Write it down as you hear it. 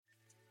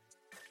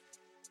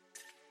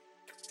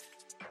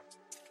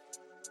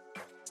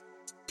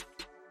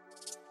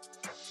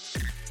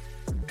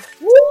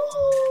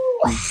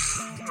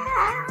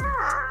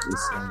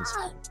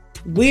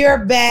We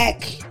are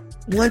back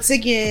once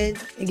again,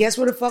 and guess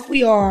where the fuck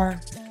we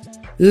are?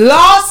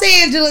 Los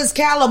Angeles,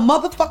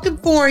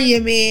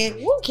 California,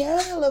 man. Woo.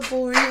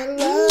 California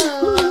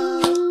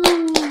love.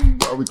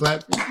 Are we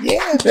clapping?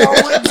 Yeah, if y'all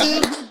want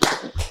to.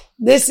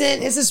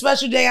 Listen, it's a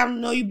special day. I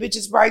know you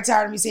bitches probably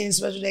tired of me saying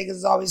special day because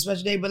it's always a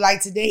special day, but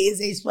like today is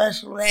a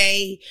special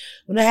day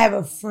when I have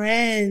a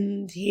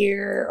friend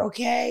here,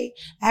 okay?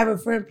 I have a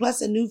friend plus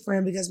a new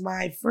friend because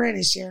my friend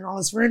is sharing all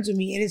his friends with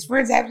me, and his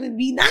friends happen to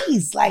be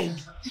nice. Like,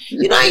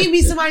 you know how you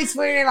meet somebody's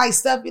friend and like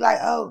stuff, you're like,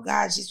 oh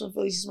God, she's from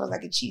Philly, she smells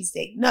like a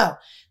cheesesteak. No,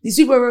 these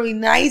people are really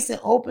nice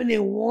and open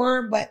and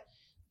warm, but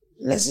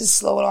let's just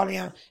slow it all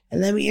down. And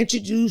let me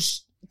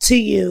introduce to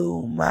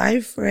you, my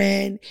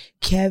friend,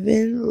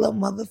 Kevin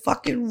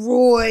motherfucking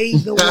Roy,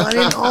 the one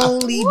and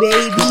only,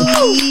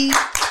 baby.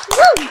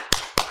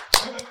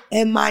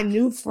 And my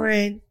new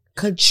friend,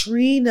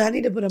 Katrina. I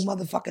need to put a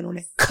motherfucking on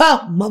it.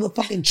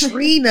 Motherfucking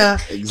Trina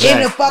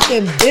in the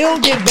fucking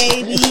building,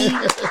 baby.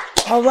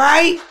 All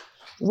right?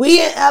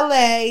 We in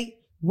LA.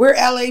 We're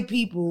LA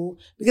people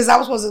because I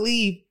was supposed to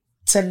leave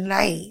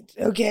tonight,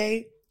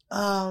 okay?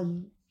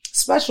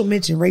 Special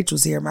mention,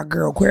 Rachel's here. My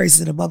girl, Aquarius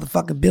in the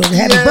motherfucking building.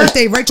 Happy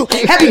birthday, Rachel.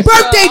 Happy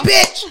birthday,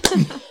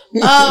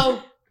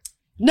 bitch.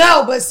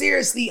 No, but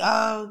seriously,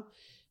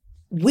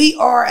 we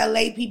are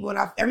LA people,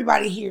 and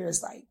everybody here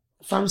is like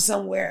from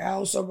somewhere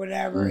else or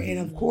whatever. Mm-hmm. And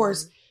of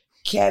course,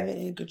 Kevin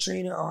and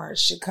Katrina are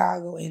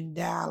Chicago and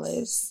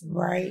Dallas,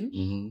 right?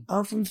 Mm-hmm.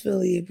 I'm from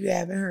Philly, if you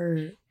haven't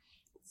heard.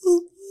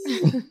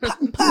 Pop,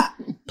 pop,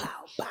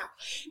 pow, pow.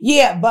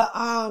 Yeah, but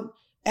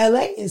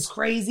LA is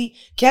crazy.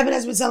 Kevin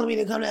has been telling me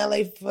to come to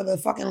LA for the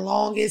fucking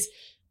longest.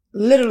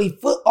 Literally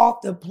foot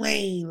off the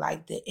plane.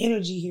 Like the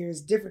energy here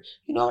is different.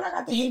 You know what I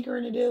got the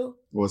hankering to do?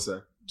 What's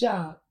that?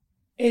 Job.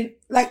 And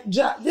like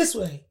job this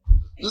way.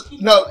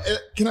 No,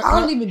 can I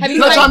don't even do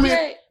that. Chime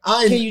in?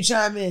 Can you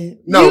chime in?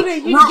 No,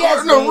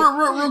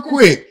 real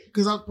quick.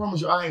 Because I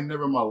promise you, I ain't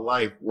never in my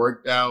life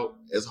worked out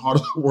as hard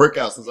as I work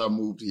out since I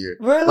moved here.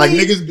 Really? Like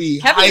niggas be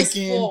Kevin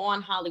hiking. Is full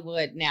on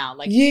Hollywood now.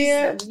 Like,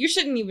 yeah, you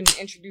shouldn't even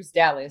introduce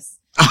Dallas.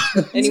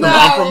 Anyway,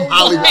 I'm from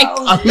Hollywood.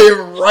 I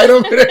live right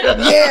over there.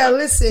 Yeah,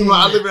 listen.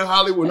 I live in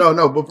Hollywood.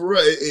 No, but for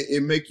real,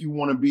 it make you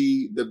want to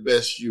be the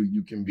best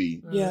you can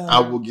be. Yeah, I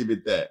will give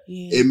it that.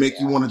 Yeah. It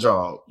make you want to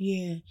jog.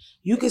 Yeah,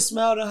 you can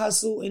smell the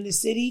hustle in the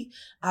city.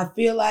 I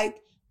feel like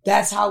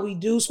that's how we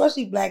do,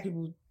 especially Black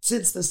people.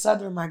 Since the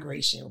Southern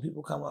migration, when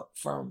people come up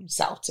from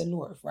South to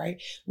North,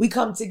 right? We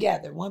come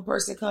together. One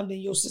person come, then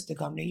your sister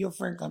come, then your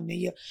friend come, then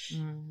your...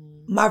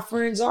 Mm-hmm. My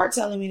friends are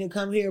telling me to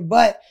come here,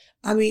 but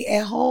I mean,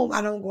 at home,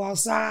 I don't go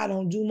outside, I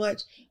don't do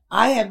much.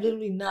 I have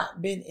literally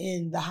not been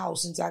in the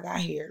house since I got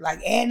here. Like,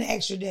 add an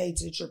extra day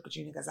to the trip,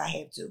 Katrina, because I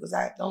have to, because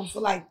I don't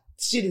feel like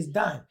shit is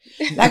done.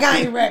 Like, I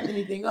ain't wrapped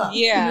anything up.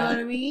 Yeah. You know what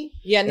I mean?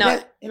 Yeah, no.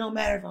 It don't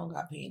matter if I don't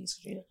got panties,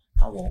 Katrina.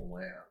 I won't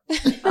wear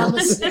them. I'm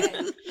going to stay.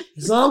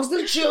 As long as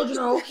the children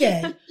are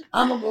okay,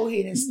 I'm going to go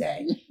ahead and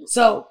stay.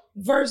 So,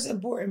 first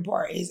important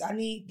part is I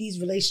need these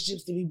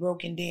relationships to be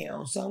broken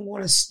down. So, I'm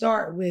going to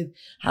start with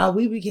how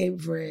we became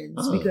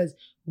friends because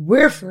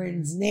we're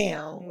friends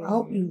now. I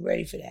hope you're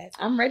ready for that.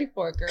 I'm ready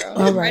for it, girl.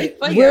 All right.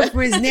 We're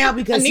friends now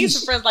because I need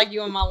some friends like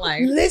you in my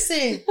life.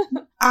 Listen,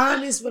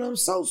 honest, but I'm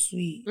so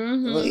sweet.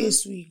 Mm-hmm. Really a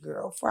sweet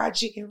girl. Fried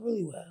chicken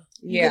really well.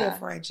 Yeah. Good at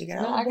fried chicken.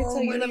 I can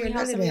tell you, let me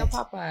have some of your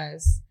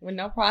Popeyes. With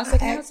no price, I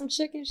can have some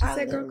chicken. She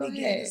said, girl, go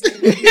ahead.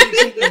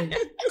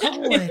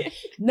 Come on.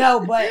 No,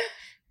 but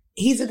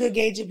he's a good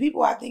gauge of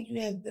people. I think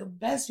you have the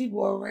best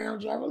people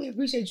around you. I really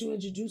appreciate you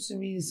introducing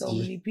me to so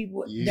many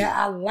people that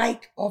I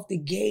like off the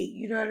gate.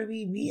 You know what I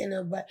mean? Meeting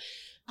them. But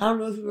I don't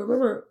know if you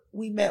remember,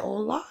 we met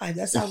online.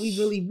 That's how we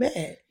really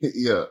met.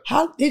 Yeah.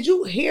 How did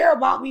you hear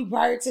about me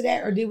prior to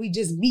that, or did we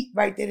just meet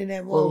right then in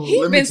that moment?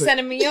 He's been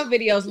sending me your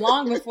videos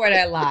long before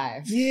that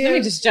live. Yeah. Let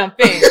me just jump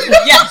in.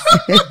 Yes.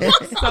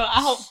 So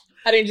I hope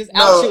I didn't just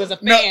out you as a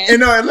fan.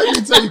 And let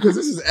me tell you, because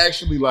this is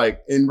actually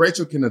like, and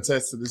Rachel can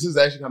attest to this, is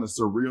actually kind of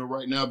surreal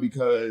right now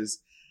because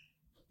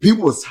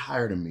people was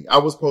tired of me. I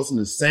was posting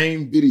the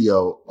same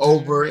video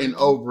over and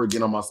over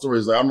again on my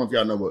stories. Like, I don't know if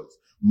y'all know, but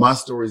my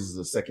stories is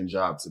a second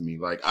job to me.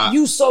 Like,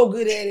 you so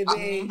good at it,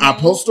 man. I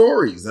post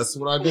stories. That's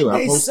what I do.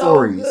 I post so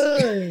stories.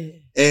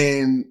 Good.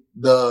 And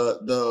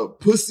the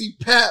pussy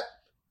pap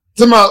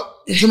to my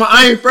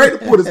I ain't afraid to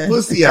put his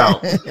pussy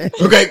out.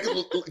 Okay,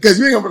 because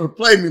you ain't gonna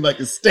play me like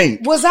a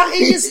stink. Was I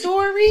in your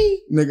story?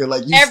 Nigga,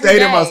 like you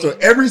stayed in my story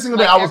every single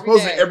day. I was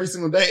posting every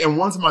single day. And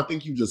one time I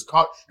think you just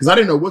caught, because I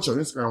didn't know what your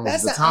Instagram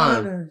was at the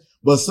time. Honor.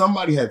 But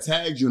somebody had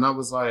tagged you and I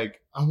was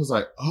like,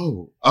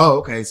 oh,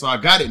 okay. So I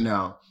got it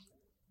now.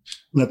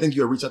 And I think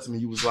you had reached out to me.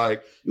 You was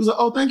like,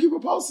 oh, thank you for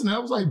posting that. I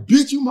was like,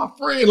 bitch, you my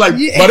friend. Like,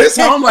 by this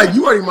time, I'm like,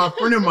 you already my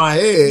friend in my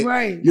head.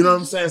 Right. You know what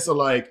I'm saying? So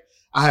like,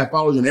 I had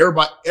followed you, and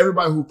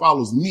everybody who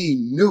follows me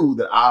knew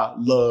that I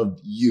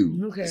loved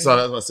you. Okay. So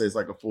that's why I say it's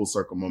like a full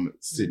circle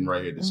moment sitting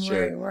right here in this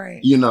chair.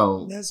 Right. You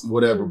know, that's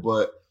whatever.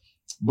 Cool.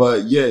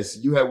 But yes,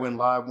 you had went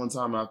live one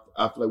time. I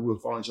feel like we were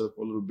following each other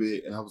for a little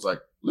bit, and I was like,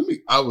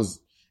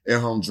 at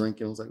home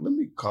drinking. I was like, let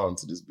me call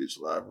into this bitch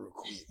live real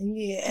quick.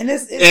 Yeah, and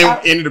it's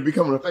ended up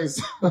becoming a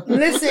face.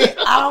 Listen,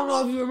 I don't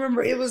know if you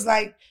remember, it was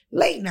like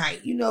late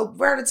night,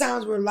 rare the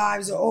times where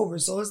lives are over.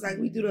 So it's like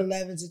we do the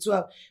 11 to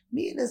 12.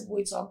 Me and this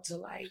boy talked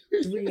till like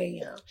 3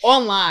 a.m.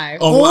 On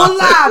live. On live.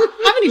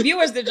 How many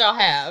viewers did y'all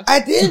have? I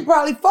did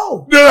probably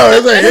 4. No,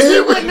 it's like,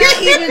 we would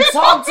not even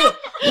talk to,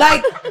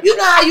 like, you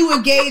know how you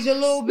engage a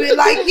little bit,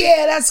 like,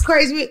 yeah, that's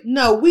crazy.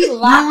 No, we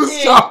locked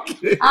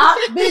in.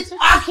 Bitch,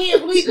 I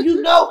can't believe,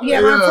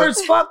 my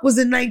first fuck was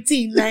in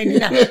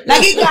 1999.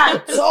 Like, it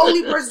got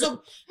totally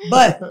personal.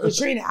 But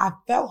Katrina, I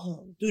felt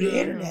him through the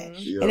internet.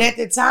 Yeah. And at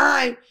the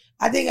time,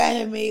 I think I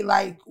had made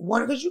like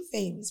one, because you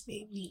famous,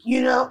 baby,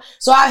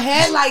 So I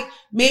had like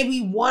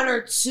maybe 1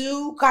 or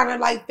 2 kind of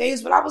like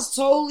things, but I was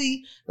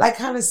totally like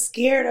kind of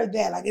scared of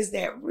that. Like, is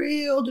that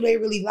real? Do they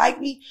really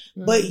like me?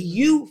 Mm-hmm. But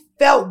you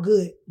felt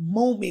good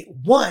moment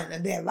 1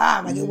 of that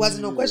live. Like, it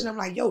wasn't no question. I'm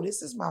like, yo,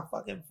 this is my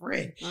fucking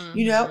friend,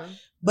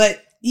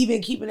 But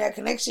even keeping that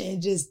connection and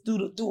just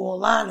through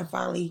online and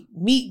finally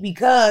meet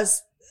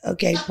because,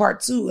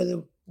 part 2 of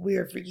the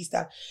weird freaky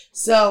stuff.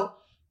 So,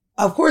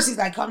 of course, he's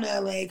like, come to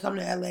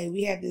LA.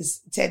 We have this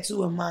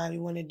tattoo in mind we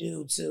want to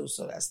do too.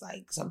 So that's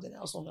like something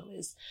else on the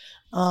list.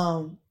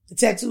 The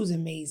tattoo is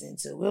amazing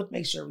too. We'll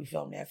make sure we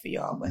film that for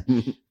y'all. But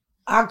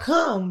I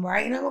come,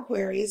 right? And I'm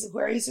Aquarius.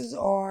 Aquariuses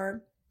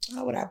are,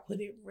 how would I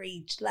put it,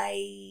 Rage?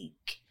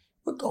 Like,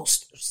 we're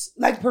ghosters.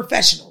 Like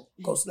professional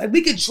ghosters. Like,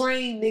 we could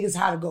train niggas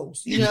how to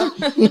ghost, And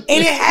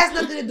it has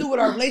nothing to do with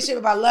our relationship.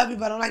 If I love you,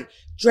 if I don't like,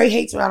 Dre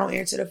hates when I don't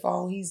answer the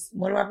phone. He's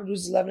one of my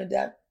producers, loving to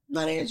death.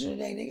 Not answering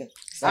today, nigga.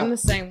 So. I'm the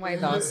same way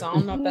though, so I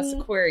don't know if that's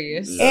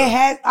Aquarius. It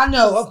has, I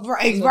know,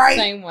 right?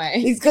 Same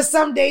way. Because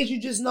some days you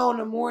just know in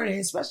the morning,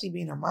 especially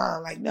being a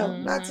mom, like, no,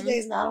 not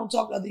today's not. I don't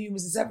talk to other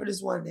humans except for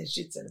this one that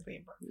shit's in the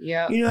paper.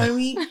 Yeah, you know what I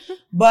mean.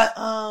 But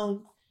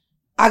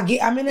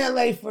I'm in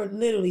LA for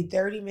literally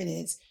 30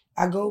 minutes.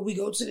 We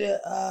go to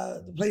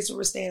the place where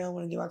we're staying. I don't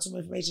want to give out too much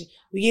information.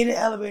 We get in the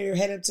elevator,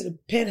 head up to the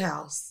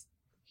penthouse.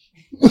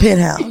 We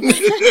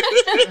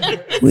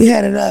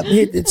headed up,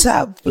 hit the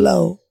top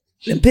floor.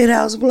 The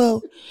penthouse floor.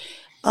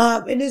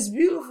 And this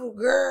beautiful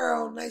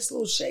girl, nice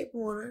little shape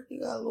on her.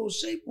 You got a little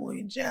shape on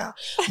you, child.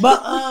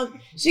 But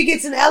she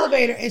gets in the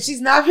elevator and she's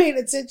not paying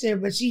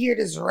attention, but she hear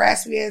this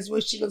raspy ass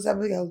voice. She looks up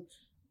and goes,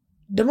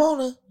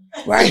 Damona,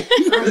 right?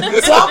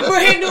 So I'm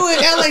brand new in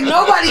LA.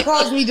 Nobody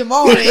calls me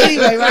Damona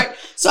anyway, right?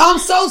 So I'm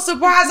so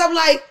surprised. I'm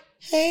like,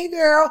 hey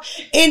girl.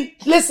 And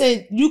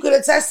listen, you could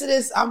attest to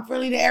this. I'm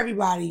friendly to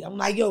everybody. I'm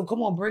like, yo,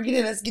 come on, bring it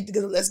in. Let's get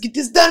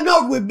this done and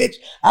over with, bitch.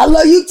 I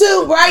love you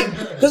too, right?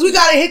 Because we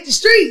gotta hit the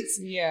streets.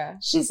 Yeah.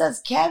 She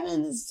says,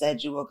 Kevin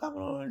said you were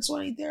coming on the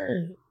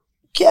 23rd.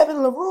 Kevin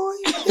Laroy.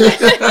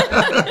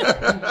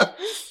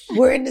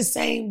 We're in the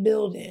same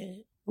building.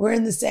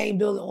 On the same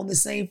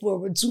floor.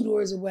 We're 2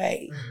 doors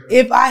away.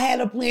 If I had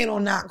a plan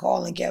on not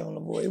calling Kevin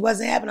LaVoy, it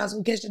wasn't happening. I was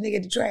going to catch the nigga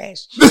at the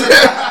trash.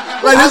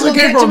 Like, this one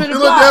came from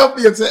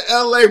Philadelphia to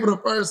LA for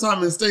the first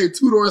time and stayed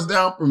 2 doors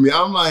down from me.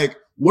 I'm like,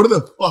 what are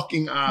the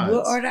fucking odds?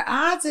 What are the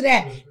odds of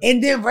that?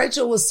 And then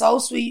Rachel was so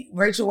sweet.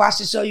 Rachel watched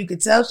the show. You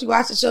could tell she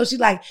watched the show. She's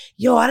like,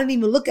 yo, I didn't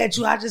even look at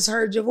you. I just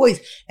heard your voice.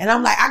 And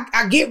I'm like,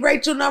 I get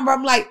Rachel's number.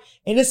 I'm like,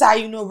 and this is how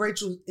you know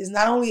Rachel is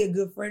not only a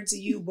good friend to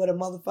you, but a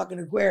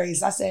motherfucking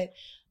Aquarius. I said,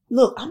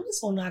 look, I'm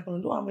just going to knock on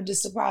the door. I'm going to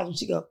just surprise him.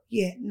 She go,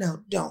 yeah,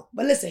 no, don't.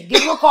 But listen,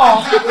 give him a call.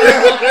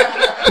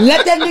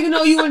 Let that nigga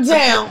know you in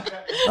town.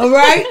 All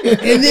right?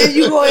 And then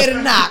you go ahead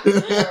and knock.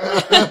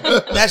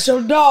 That's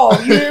your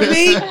dog. You hear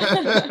me?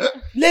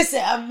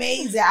 Listen,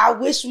 amazing. I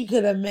wish we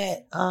could have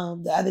met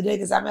the other day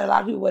because I met a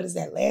lot of people. What is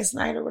that, last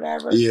night or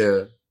whatever?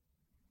 Yeah.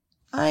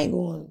 I ain't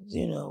going,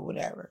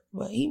 whatever.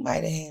 But he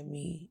might have had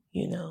me,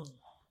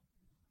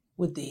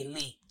 with the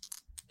elite.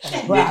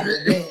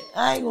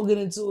 I ain't gonna get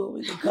into it.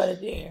 We can cut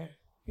it there.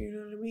 You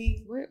know what I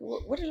mean?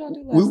 What did y'all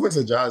do last We went to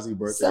Jazzy's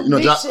birthday.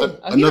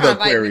 Another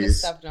Aquarius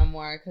stuff no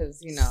more because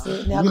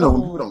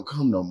people don't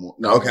come no more.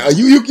 No, okay.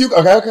 You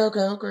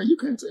okay. You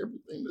came to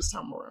everything this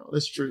time around.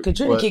 That's true.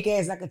 Katrina kick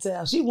ass. I could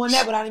tell she won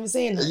that without even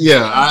saying nothing.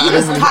 Yeah, you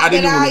just cocked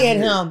that eye at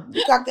him.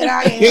 You cocked that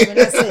eye at him, and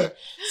that's it.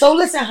 So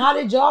listen, how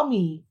did y'all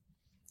meet?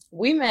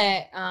 We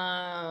met.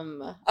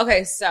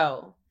 Okay,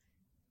 so.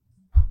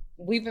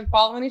 We've been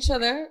following each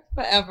other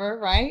forever,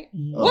 right?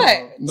 What?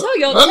 Tell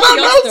your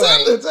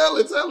story.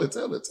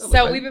 Tell it.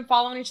 So we've been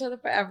following each other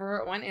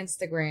forever on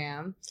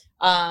Instagram.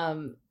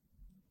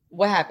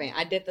 What happened?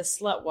 I did the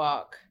slut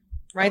walk,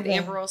 right? Okay. The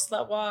Amber Rose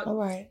slut walk. All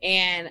right.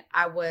 And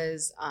I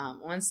was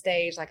on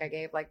stage, like I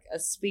gave like a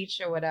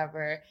speech or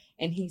whatever,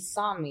 and he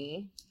saw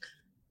me.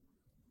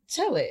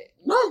 Tell it.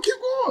 No, keep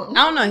going.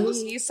 I don't know.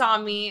 He saw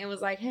me and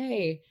was like,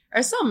 hey,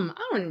 or something.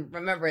 I don't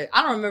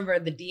remember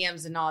the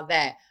DMs and all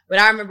that. But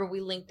I remember we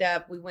linked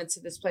up. We went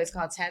to this place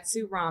called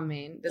Tattoo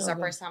Ramen. This is our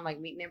first time like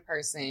meeting in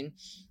person.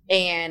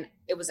 And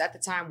it was at the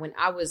time when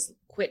I was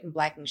quitting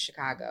Black in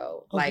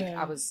Chicago. Like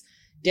I was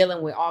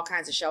dealing with all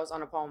kinds of shows, on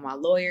the phone with my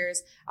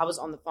lawyers. I was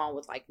on the phone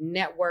with like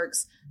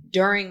networks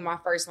during my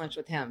first lunch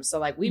with him. So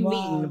like we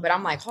meeting, but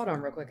I'm like, hold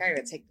on real quick. I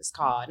gotta take this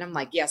call. And I'm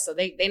like, yeah, so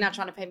they not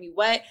trying to pay me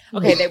what?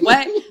 Okay, they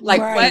what?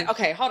 Like what?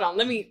 Okay, hold on.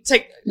 Let me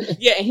take,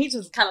 yeah. And he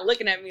just kind of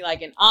looking at me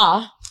like in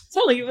awe.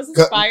 Totally, he was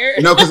inspired.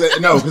 Because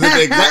at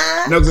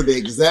the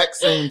exact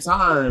same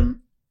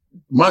time,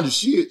 mind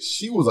you,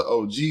 she was an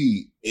OG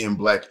in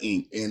Black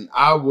Ink, and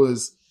I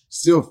was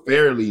still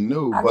fairly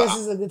new. I guess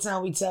this is a good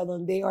time we tell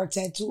them they are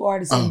tattoo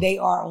artists and they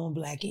are on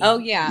Black Ink. Oh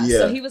yeah.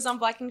 So he was on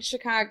Black Ink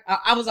Chicago.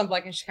 I was on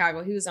Black Ink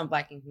Chicago. He was on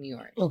Black Ink New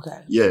York.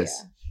 Okay.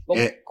 Yes. Yeah. But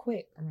we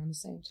quit around the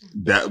same time.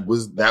 That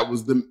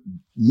was the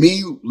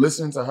me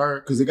listening to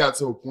her, because it got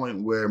to a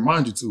point where,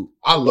 mind you, too,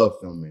 I love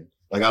filming.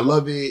 Like, I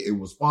love it. It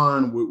was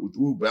fun with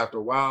Woo, but after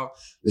a while,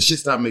 the shit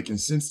stopped making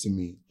sense to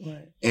me.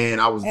 Right.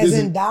 And I was as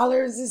in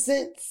dollars and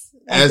cents?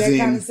 Like as that in,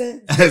 kind of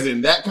sense? As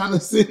in that kind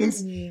of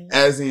sense,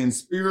 as in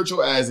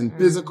spiritual, as in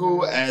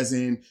physical, as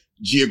in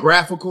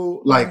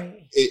geographical.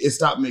 Like, it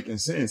stopped making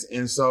sense.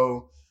 And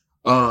so,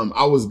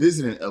 I was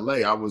visiting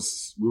LA.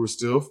 We were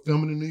still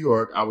filming in New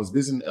York. I was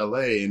visiting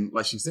LA, and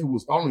like she said, we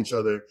was following each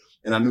other,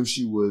 and I knew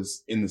she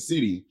was in the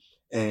city.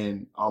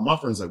 And all my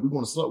friends like, we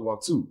going to slut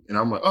walk too. And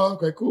I'm like, oh,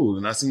 okay, cool.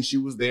 And I seen she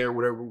was there,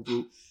 whatever.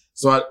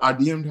 So I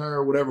DM'd her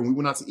or whatever, and we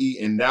went out to eat,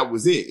 and that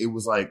was it. It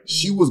was like,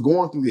 she was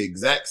going through the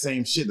exact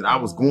same shit that I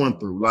was going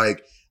through.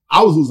 Like,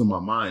 I was losing my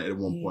mind at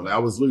one point. Like, I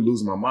was really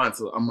losing my mind.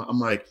 So I'm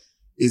like,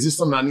 is this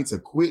something I need to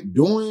quit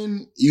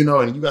doing? You know,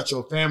 and you got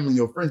your family and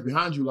your friends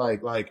behind you.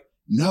 Like,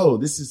 no,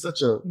 this is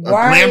such a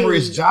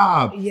glamorous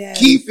job. Yes.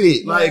 Keep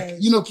it. Like,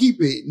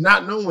 keep it.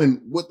 Not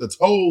knowing what the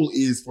toll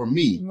is for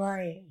me.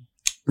 Right.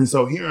 And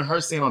so hearing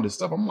her saying all this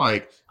stuff, I'm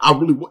like, I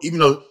really, even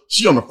though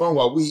she on the phone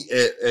while we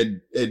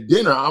at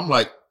dinner, I'm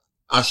like,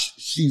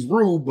 she's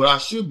rude, but I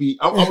should be.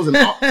 I was in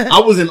awe. I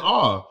was in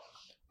awe.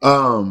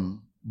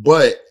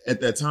 But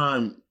at that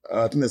time,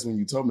 I think that's when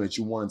you told me that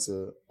you wanted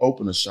to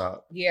open a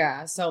shop.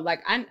 Yeah. So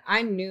like,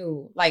 I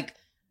knew, like,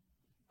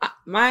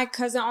 my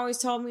cousin always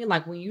told me,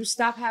 like, when you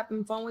stop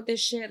having fun with this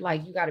shit,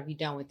 like, you got to be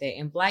done with it.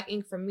 And Black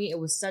Ink, for me, it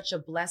was such a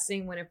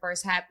blessing when it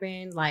first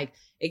happened. Like,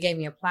 it gave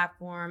me a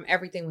platform.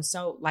 Everything was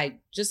so, like,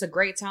 just a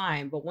great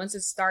time. But once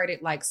it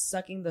started, like,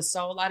 sucking the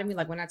soul out of me,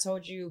 like, when I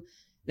told you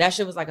that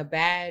shit was, like, a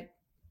bad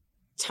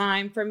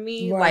time for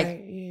me,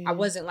 I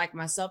wasn't like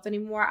myself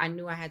anymore. I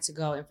knew I had to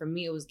go. And for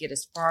me, it was get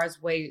as far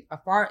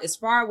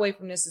away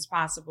from this as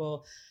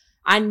possible.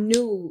 I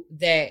knew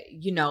that,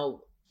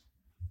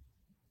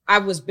 I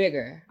was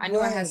bigger. I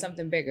knew I had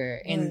something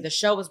bigger. And the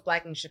show was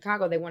Black Ink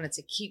Chicago. They wanted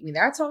to keep me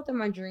there. I told them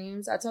my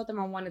dreams. I told them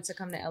I wanted to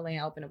come to LA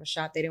and open up a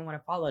shop. They didn't want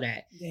to follow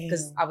that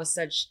because I was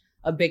such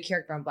a big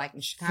character on Black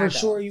Ink Chicago. For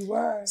sure you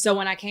were. So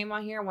when I came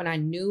on here, when I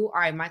knew, all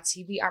right, my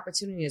TV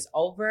opportunity is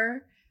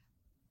over,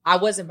 I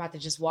wasn't about to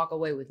just walk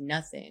away with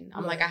nothing.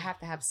 I'm like, I have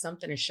to have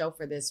something to show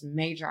for this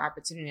major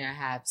opportunity I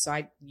have. So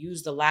I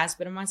used the last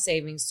bit of my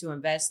savings to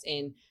invest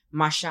in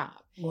my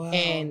shop. Wow.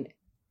 And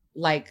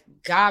like,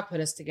 God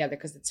put us together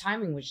because the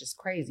timing was just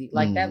crazy.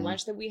 Like that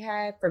lunch that we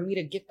had, for me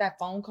to get that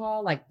phone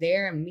call, like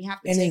there, and me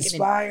have to take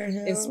inspire it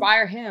and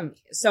inspire him.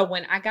 So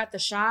when I got the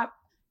shop,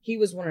 he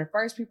was one of the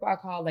first people I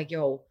called, like,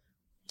 yo,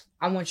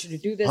 I want you to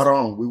do this. Hold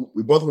on.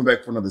 We both went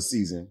back for another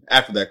season.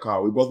 After that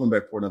call, we both went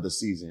back for another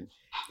season.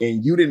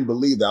 And you didn't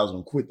believe that I was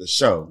going to quit the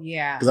show.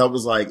 Yeah. Because I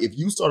was like, if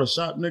you start a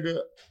shop, nigga,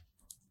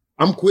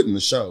 I'm quitting the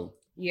show.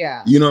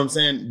 Yeah. You know what I'm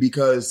saying?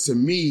 Because to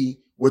me,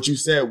 what you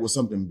said was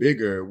something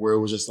bigger, where it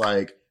was just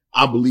like,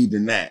 I believed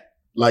in that.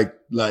 Like,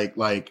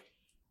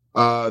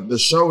 the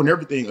show and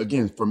everything,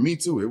 again, for me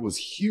too, it was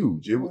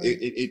huge.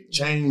 It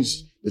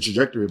changed the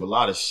trajectory of a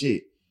lot of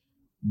shit.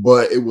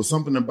 But it was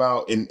something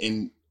about,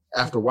 and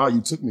after a while,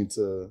 you took me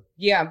to.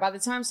 Yeah, by the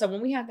time, so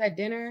when we had that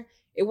dinner,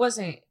 it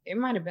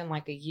might have been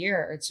like a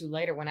year or two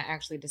later when I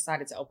actually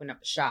decided to open up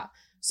the shop.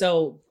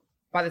 So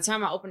by the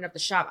time I opened up the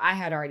shop, I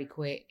had already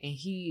quit, and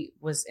he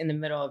was in the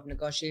middle of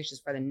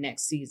negotiations for the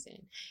next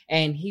season.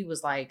 And he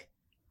was like,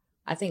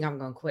 I think I'm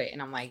going to quit.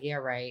 And I'm like, yeah,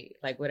 right.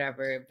 Like,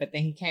 whatever. But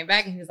then he came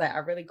back and he was like, I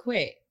really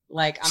quit.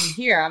 Like, I'm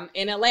here. I'm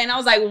in LA. And I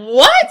was like,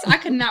 what? I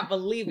could not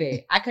believe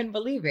it. I couldn't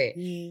believe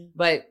it.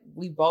 But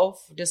we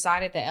both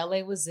decided that LA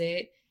was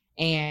it.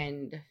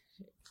 And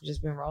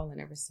just been rolling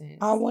ever since.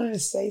 I wanted to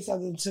say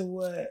something to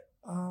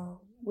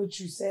what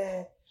you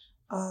said.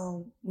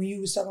 When you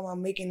was talking about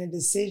making a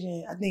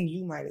decision, I think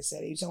you might have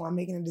said it. You talking about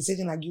making a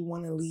decision like you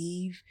want to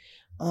leave.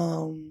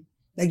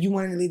 Like you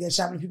wanted to leave that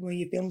shop and people in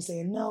your family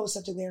saying, no, it's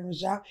such a glamorous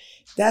job.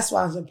 That's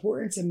why it's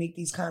important to make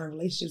these kind of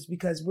relationships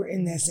because we're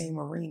in that same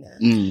arena.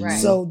 Right.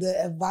 So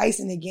the advice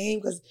in the game,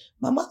 because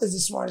my mother's the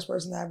smartest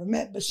person I ever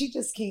met, but she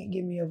just can't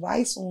give me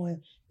advice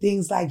on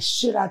things like,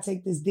 should I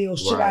take this deal?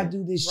 Should I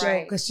do this show?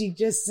 Because she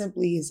just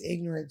simply is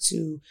ignorant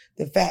to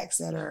the facts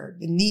that are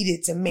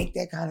needed to make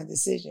that kind of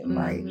decision,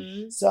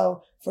 right?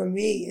 So for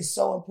me, it's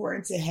so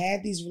important to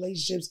have these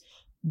relationships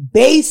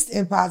based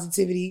in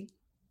positivity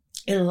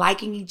and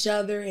liking each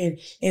other and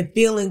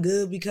feeling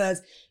good,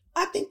 because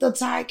I think the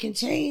tide can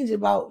change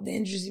about the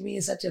industry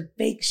being such a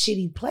fake,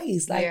 shitty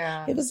place. Like,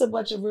 if it's a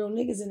bunch of real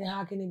niggas in there,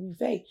 how can it be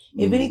fake?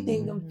 If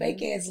anything, them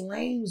fake ass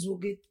lames will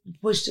get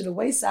pushed to the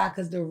wayside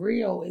because the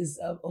real is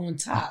up on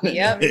top.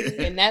 Yep.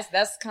 And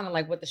that's kind of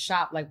like what the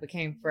shop like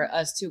became for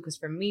us too. Because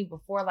for me,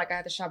 before like I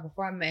had the shop,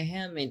 before I met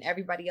him and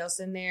everybody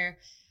else in there,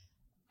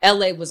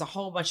 LA was a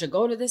whole bunch of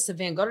go to this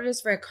event, go to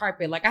this red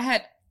carpet. Like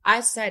I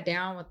sat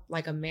down with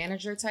like a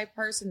manager type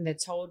person that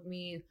told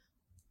me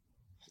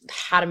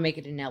how to make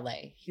it in LA.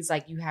 He's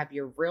like, you have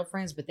your real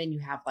friends, but then you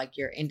have like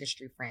your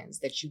industry friends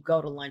that you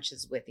go to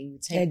lunches with and you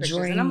take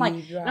pictures. And I'm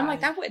like,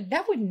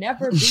 that would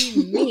never be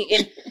me.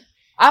 And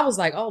I was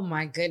like, oh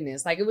my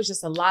goodness. Like it was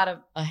just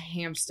a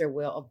hamster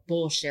wheel of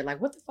bullshit.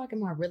 Like what the fuck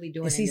am I really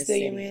doing? Is he still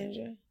your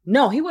manager?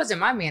 No, he wasn't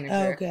my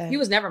manager. Okay. He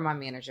was never my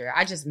manager.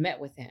 I just met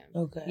with him.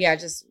 Okay. Yeah,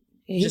 just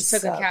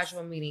took a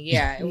casual meeting.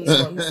 Yeah, it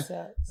was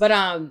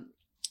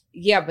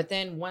but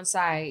then once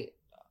I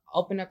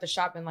opened up the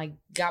shop and like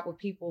got with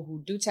people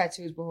who do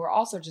tattoos, but who are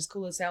also just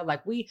cool as hell.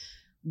 Like we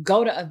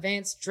go to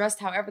events dressed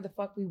however the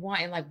fuck we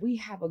want, and like we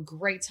have a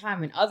great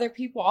time. And other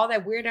people, all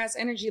that weird ass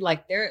energy,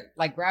 like they're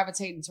like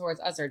gravitating towards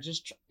us or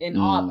just in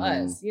awe of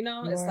us. You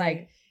know, it's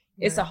like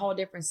it's a whole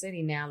different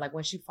city now. Like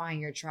once you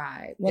find your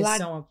tribe, it's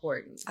so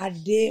important. I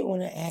did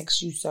want to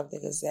ask you something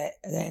because that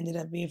ended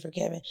up being for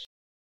Kevin.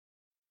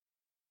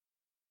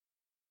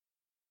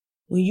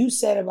 When you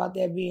said about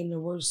that being the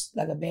worst,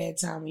 like a bad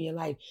time in your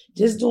life,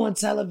 just doing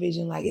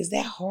television, like, is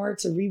that hard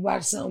to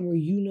rewatch something where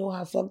you know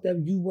how fucked up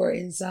you were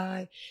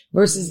inside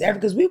versus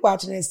because we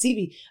watching as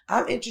TV.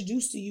 I'm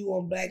introduced to you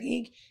on Black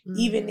Ink.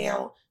 Even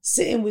now,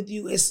 sitting with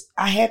you is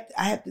I have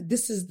to.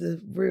 This is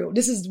the real.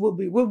 This is what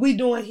we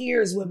doing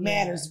here is what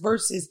matters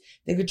versus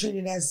the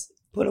Katrina that's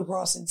put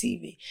across in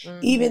TV.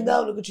 Even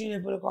though the Katrina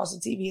put across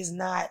in TV is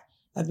not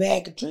a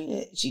bad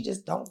Katrina, she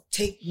just don't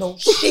take no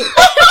shit.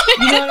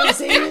 You know what I'm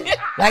saying?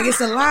 Like it's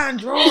a line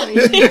drawn and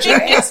you get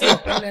your ass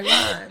up on that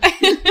line.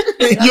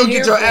 You'll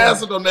get your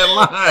ass up on that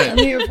line. I'm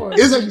here for it.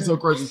 It's actually so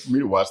crazy for me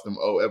to watch them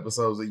old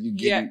episodes and you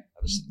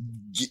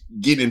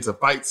get into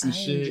fights and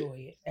shit. I enjoy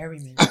it every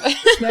minute.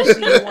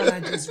 Especially the one I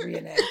just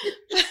reenacted.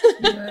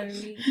 You know what I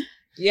mean?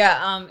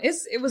 Yeah,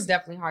 it was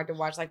definitely hard to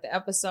watch. Like the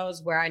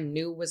episodes where I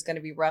knew was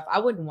gonna be rough, I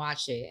wouldn't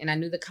watch it. And I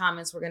knew the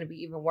comments were gonna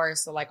be even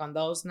worse. So like on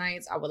those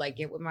nights, I would like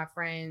get with my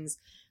friends,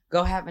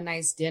 go have a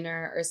nice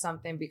dinner or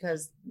something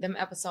because them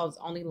episodes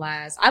only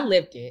last. I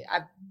lived it.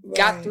 I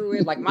got through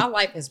it. Like my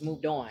life has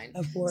moved on.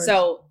 Of course.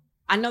 So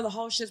I know the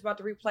whole shit's about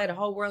to replay. The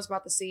whole world's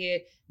about to see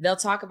it. They'll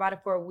talk about it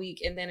for a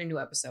week and then a new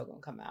episode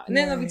gonna come out. And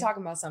then they'll be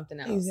talking about something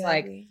else.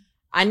 Exactly. Like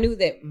I knew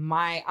that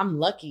I'm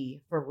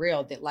lucky for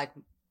real that like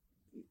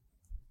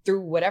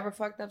through whatever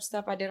fucked up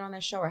stuff I did on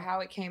that show or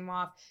how it came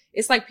off,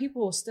 it's like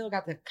people still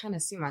got to kind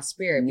of see my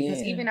spirit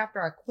because even after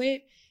I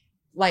quit,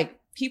 like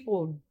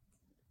people,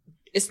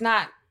 it's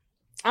not,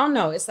 I don't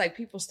know. It's like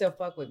people still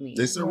fuck with me.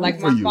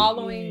 Like my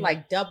following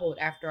like doubled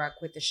after I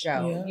quit the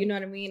show. Yeah. You know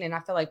what I mean? And I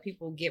feel like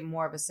people get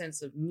more of a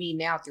sense of me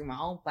now through my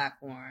own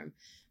platform.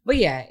 But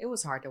yeah, it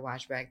was hard to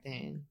watch back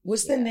then.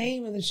 What's the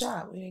name of the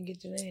shop? We didn't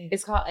get your name.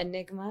 It's called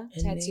Enigma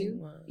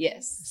Tattoo.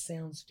 Yes.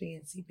 Sounds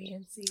fancy.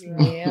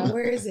 Right? Yeah.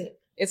 Where is it?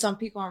 It's on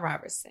Pico and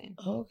Robertson.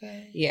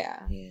 Okay. Yeah.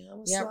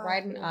 Yeah.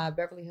 Right in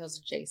Beverly Hills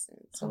adjacent.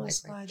 So I'm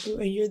slide through,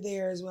 and you're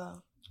there as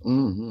well.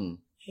 Mm-hmm.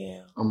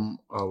 Yeah. I'm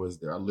always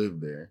there. I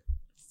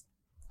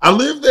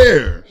live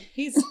there.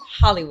 He's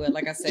Hollywood,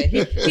 like I said.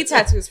 He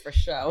tattoos for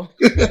show.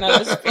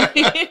 No,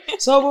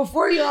 so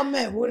before y'all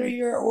met, what are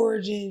your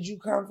origins? You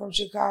come from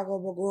Chicago,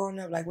 but growing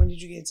up, like when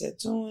did you get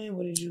tattooing?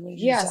 When did you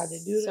decide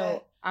to do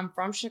that? I'm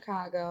from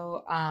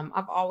Chicago.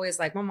 I've always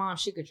like my mom,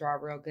 she could draw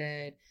real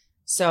good.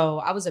 So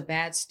I was a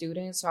bad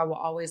student. So I will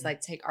always like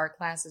take art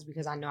classes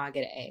because I know I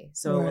get an A.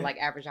 So it would like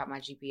average out my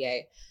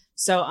GPA.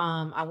 So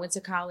I went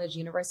to college,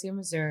 University of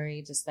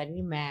Missouri, to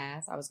study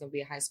math. I was going to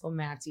be a high school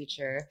math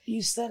teacher.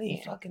 You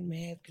study fucking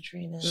math,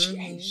 Katrina.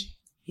 Mm-hmm.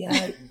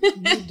 Yeah,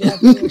 you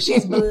definitely.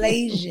 She's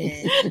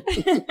Malaysian.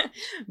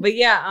 But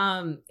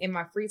yeah, in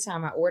my free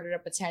time, I ordered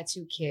up a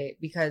tattoo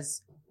kit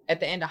because at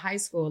the end of high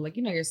school, like,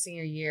 you know, your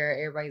senior year,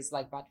 everybody's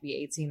like about to be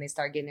 18. They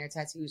start getting their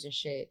tattoos and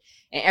shit.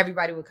 And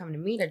everybody would come to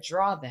me to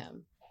draw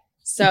them.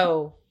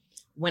 So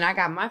when I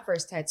got my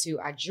first tattoo,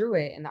 I drew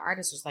it and the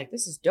artist was like,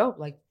 this is dope.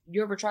 Like,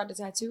 you ever tried the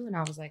tattoo? And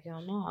I was like,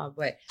 hell no.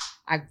 But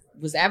I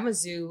was at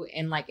Mizzou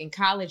and like in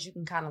college, you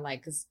can kind of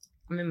like, cause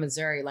I'm in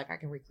Missouri, like I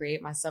can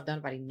recreate myself. Don't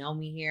nobody know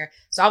me here.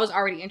 So I was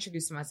already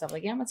introducing myself.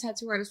 Like, yeah, I'm a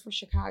tattoo artist from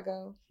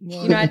Chicago.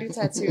 You know, I do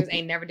tattoos.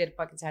 Ain't never did a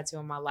fucking tattoo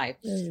in my life.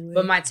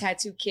 But my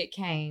tattoo kit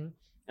came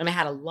and I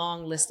had a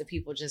long list of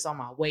people just on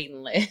my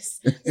waiting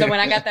list. So when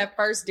I got that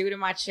first dude in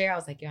my chair, I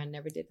was like, yo, I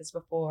never did this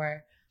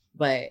before.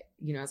 But,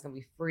 you know, it's going to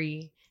be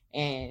free.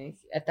 And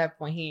at that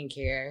point, he didn't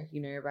care.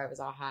 You know, everybody was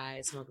all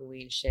high, smoking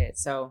weed and shit.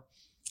 So,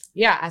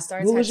 yeah, I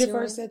started tattooing. What was your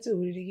first tattoo?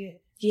 What did he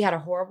get? He had a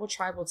horrible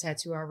tribal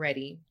tattoo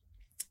already.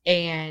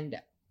 And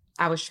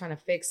I was trying to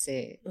fix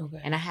it.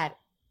 Okay. And I had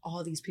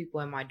all these people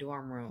in my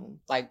dorm room,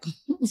 like,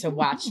 to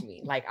watch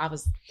me. Like, I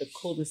was the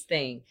coolest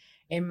thing.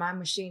 And my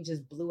machine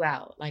just blew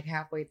out, like,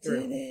 halfway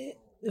through. Did it?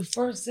 The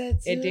first tattoo?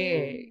 It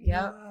did.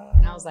 Yep. Wow.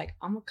 And I was like,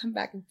 I'm going to come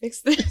back and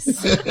fix this.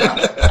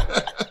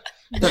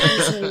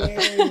 That's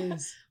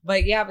hilarious.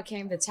 But yeah, I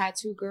became the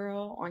tattoo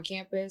girl on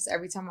campus.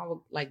 Every time I would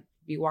like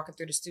be walking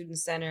through the student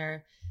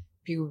center,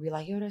 people would be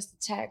like, yo, that's the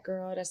tat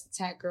girl. That's the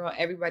tat girl.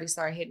 Everybody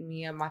started hitting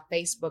me up. My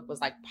Facebook was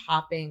like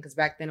popping because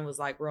back then it was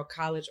like real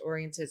college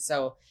oriented.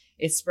 So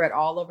it spread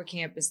all over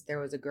campus. There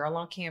was a girl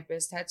on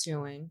campus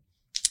tattooing,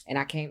 and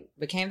I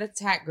became the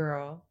tat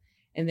girl.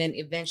 And then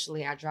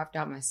eventually I dropped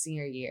out my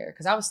senior year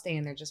because I was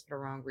staying there just for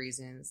the wrong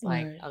reasons.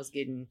 Like I was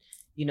getting,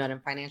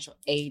 them financial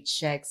aid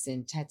checks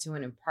and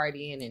tattooing and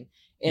partying and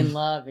in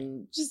love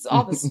and just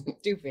all this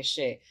stupid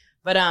shit.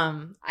 But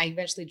I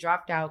eventually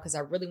dropped out because I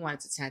really wanted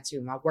to tattoo.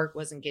 My work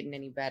wasn't getting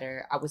any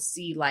better. I would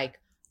see like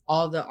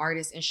all the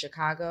artists in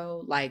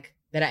Chicago, like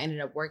that I ended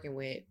up working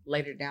with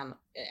later down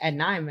at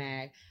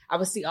 9mag. I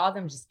would see all of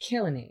them just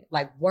killing it,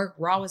 like work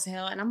raw as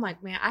hell. And I'm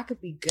like, man, I could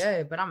be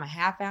good, but I'm a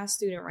half-ass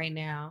student right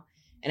now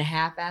and a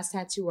half-ass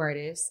tattoo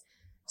artist.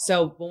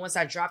 So, but once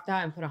I dropped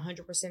out and put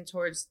 100%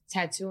 towards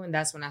tattooing,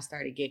 that's when I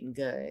started getting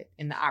good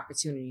and the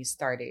opportunities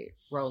started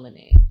rolling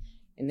in.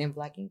 And then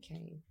Black Ink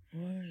came.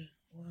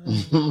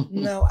 Wow.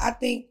 No, I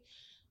think,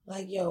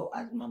 like,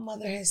 my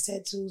mother has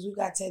tattoos. We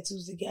got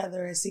tattoos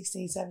together at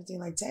 16, 17.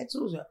 Like,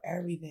 tattoos are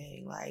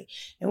everything. Like,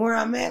 and where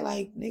I'm at,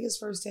 like, niggas'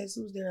 first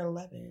tattoos, they're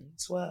 11,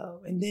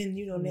 12. And then,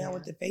 now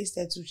with the face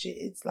tattoo shit,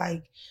 it's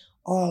like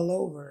all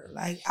over.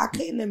 Like, I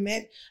couldn't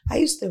imagine. I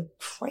used to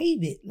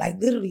crave it. Like,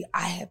 literally,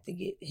 I have to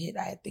get hit.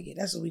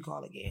 That's what we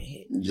call it, getting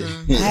hit.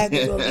 I have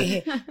to go get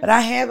hit. But I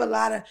have a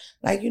lot of,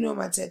 like,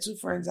 my tattoo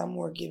friends, I'm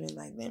more giving,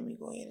 like, let me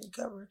go ahead and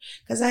cover.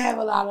 Because I have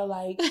a lot of,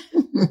 like,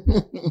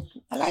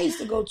 I used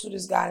to go to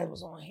this guy that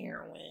was on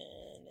heroin.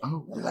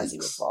 Unless he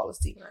would fall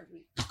asleep.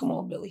 Come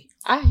on, Billy.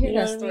 I hear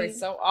that story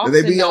so often.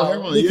 They be on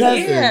heroin.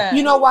 Because,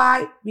 you know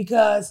why?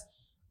 Because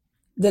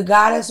the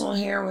guy that's on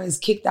heroin is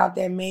kicked out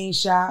that main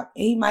shop.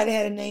 And he might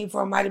have had a name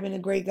for him, might have been a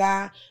great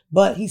guy,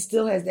 but he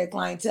still has that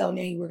clientele.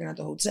 Now he's working at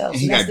the hotel.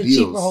 So that's the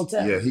cheaper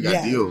hotel. Yeah, he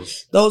got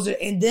deals.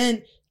 And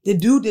then the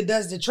dude that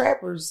does the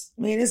trappers,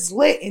 man, it's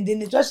lit. And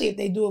then especially if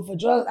they do it for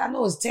drugs, I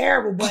know it's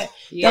terrible, but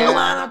the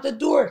line out the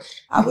door.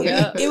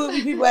 It would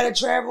be people at a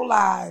travel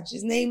lodge.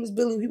 His name is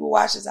Billy. People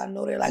watch this. I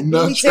know they're like,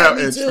 Billy, take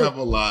me too.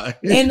 Travel lodge.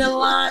 And the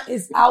line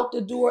is out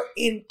the door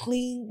in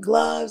clean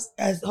gloves,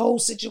 a whole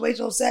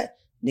situational set.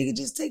 Nigga,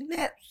 just take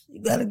naps.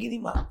 You gotta get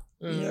him up.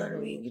 You know what I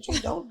mean?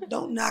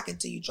 Don't knock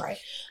it till you try it.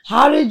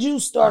 How did you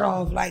start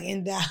off like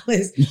in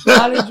Dallas?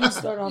 How did you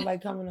start off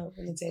like coming up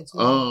in the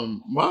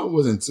tattoo? Mine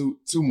wasn't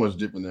too much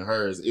different than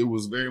hers. It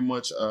was very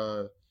much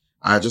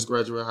I just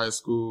graduated high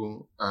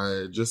school.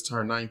 I just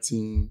turned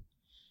 19,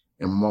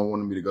 and my mom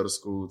wanted me to go to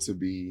school to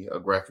be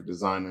a graphic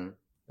designer.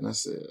 And I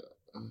said,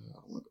 I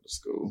don't want to go to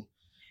school.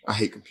 I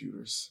hate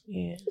computers.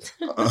 Yeah.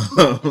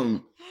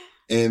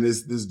 And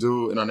this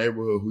dude in our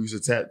neighborhood who used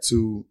to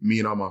tattoo me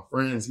and all my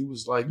friends, he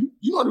was like,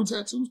 you know how to do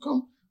tattoos?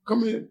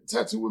 Come in and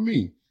tattoo with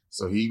me.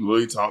 So he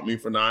really taught me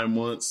for 9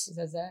 months. Is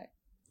that Zach?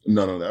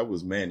 No, that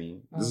was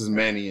Manny. This is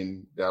Manny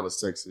in Dallas,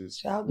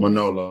 Texas.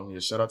 Manolo. Yeah,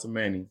 shout out to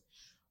Manny.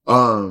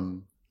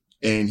 And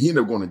he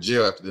ended up going to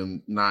jail after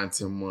them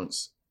 9-10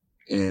 months.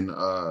 And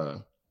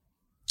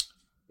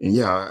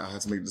yeah, I had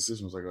to make a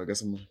decision. I was like, I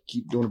guess I'm gonna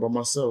keep doing it by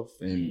myself.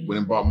 And went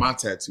and bought my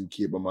tattoo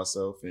kit by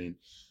myself and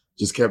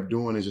just kept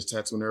doing it, just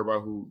tattooing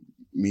everybody who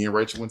me and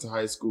Rachel went to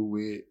high school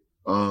with,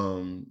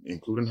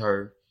 including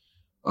her.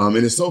 And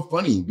it's so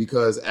funny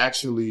because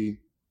actually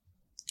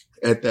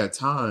at that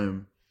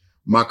time,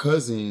 my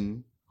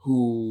cousin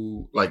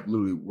who like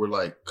literally we're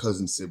like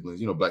cousin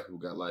siblings, black people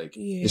got like,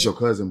 it's your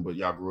cousin, but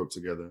y'all grew up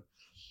together.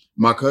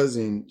 My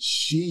cousin,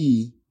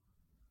 she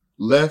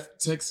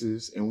left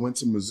Texas and went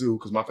to Mizzou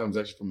because my family's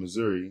actually from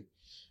Missouri.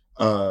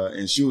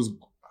 And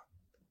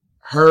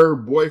her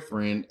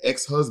boyfriend,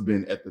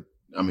 ex-husband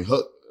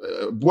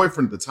her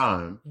boyfriend at the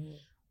time,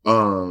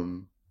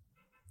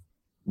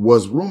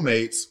 was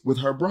roommates with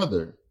her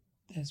brother.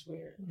 That's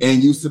weird.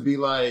 And used to be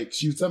like,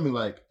 she was telling me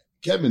like,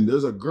 Kevin,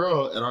 there's a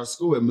girl at our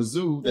school at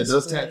Mizzou that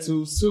does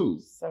tattoos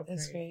too.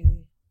 That's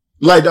crazy.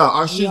 Like, dog,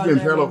 our shit's been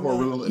parallel for a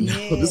real long.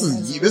 This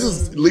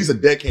is at least a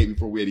decade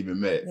before we had even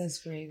met. That's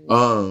crazy.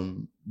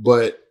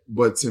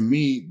 But to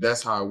me,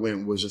 that's how I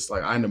went. Was just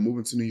like I ended up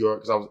moving to New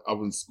York because I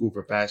was in school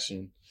for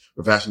fashion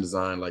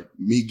design. Like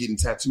me getting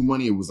tattoo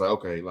money, it was like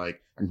okay,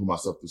 like I can put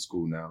myself through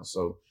school now.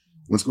 So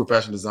went to school for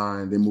fashion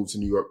design, then moved to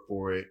New York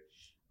for it.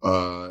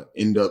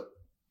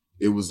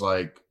 It was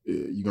like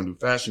you're gonna do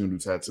fashion, you're gonna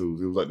do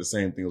tattoos. It was like the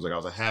same thing. It was like I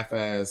was a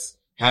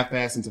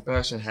half-ass into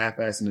fashion,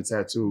 half-ass into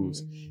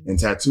tattoos. Mm-hmm. And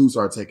tattoos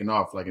started taking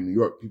off. Like in New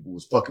York, people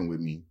was fucking with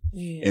me.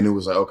 Yeah. And it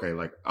was like, okay,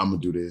 like I'm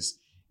gonna do this.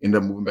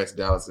 Ended up moving back to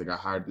Dallas. Like I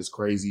hired this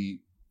crazy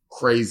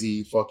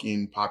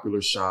fucking popular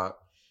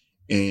shop.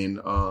 And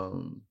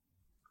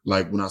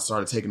like when I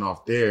started taking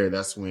off there,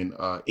 that's when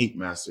Ink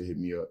Master hit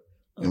me up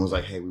and was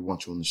like, hey, we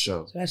want you on the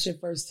show. So that's your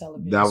first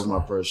television That was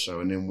my first show.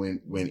 And then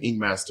when Ink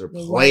Master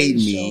played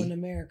me. Show in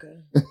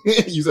America.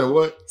 You said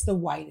what? It's the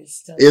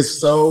whitest television. It's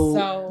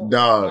so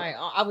dog.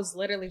 I was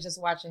literally just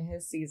watching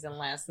his season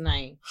last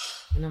night.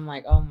 And I'm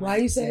like, oh my Why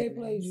you say they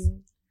played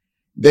you?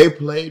 they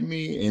played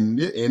me, and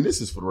this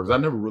is for the record. I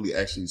never really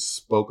actually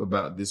spoke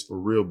about this for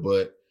real,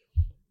 but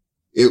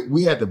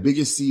we had the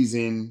biggest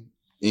season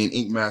in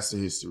Ink Master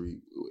history.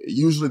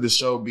 Usually the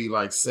show be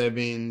like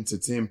 7 to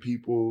 10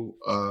 people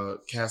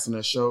casting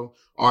that show.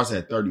 Ours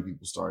had 30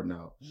 people starting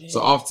out. Yeah.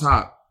 So off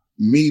top,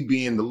 me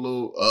being the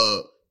little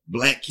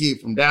black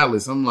kid from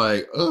Dallas, I'm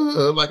like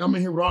I'm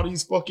in here with all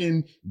these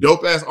fucking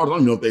dope ass artists. I don't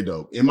even know if they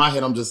dope. In my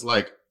head, I'm just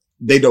like,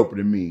 they doper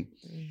than me.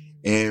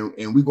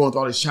 And we going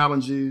through all these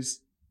challenges.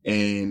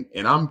 And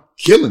I'm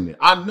killing it.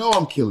 I know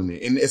I'm killing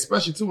it. And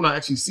especially too, when I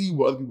actually see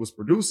what other people's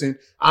producing,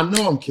 I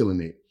know I'm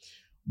killing it.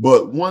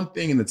 But one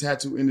thing in the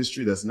tattoo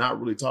industry that's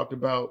not really talked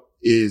about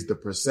is the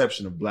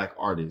perception of black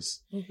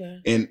artists.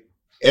 Okay. And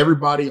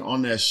everybody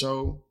on that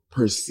show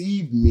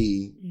perceived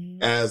me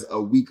as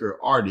a weaker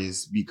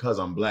artist because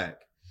I'm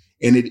black.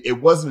 And it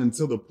wasn't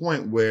until the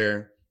point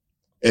where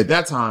at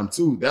that time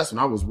too, that's when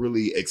I was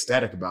really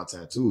ecstatic about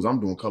tattoos. I'm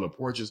doing color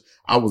portraits.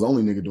 I was the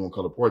only nigga doing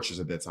color portraits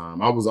at that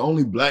time. I was the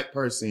only black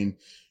person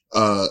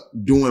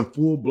doing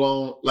full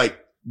blown, like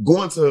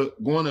going to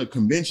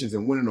conventions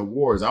and winning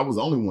awards. I was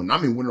the only one. I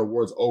mean, winning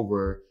awards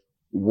over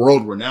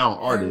world renowned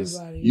artists.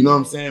 Everybody, you know what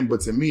I'm saying?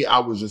 But to me, I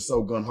was just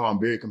so gun ho. I'm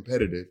very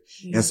competitive.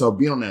 Yeah. And so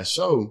being on that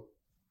show,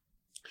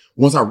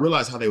 once I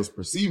realized how they was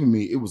perceiving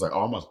me, it was like,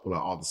 oh, I'm about to pull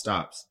out all the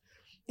stops.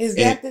 Is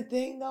that the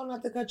thing, though?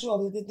 Not to cut you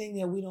off. Is the thing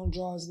that we don't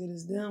draw as good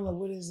as them? Or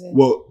what is it?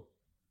 Well,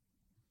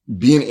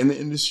 being in the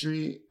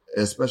industry,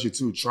 especially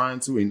too, trying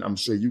to, and I'm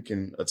sure you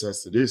can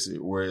attest to this,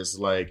 where it's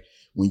like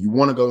when you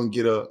want to go and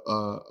get a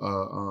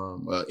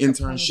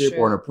internship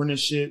or an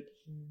apprenticeship,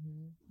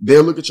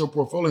 they'll look at your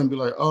portfolio and be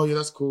like, "Oh yeah,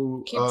 that's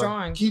cool. Keep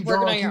drawing. Keep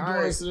working on your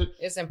art.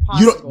 It's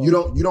impossible. You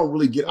don't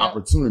really get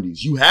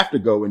opportunities. You have to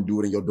go and do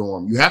it in your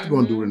dorm. You have to go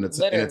and do it in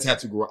a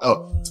tattoo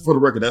garage. For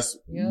the record, that's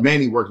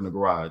Manny worked in the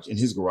garage, in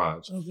his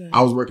garage. Okay.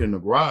 I was working in the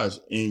garage,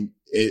 and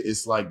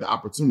it's like the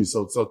opportunity.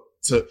 So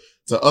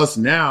to us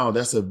now,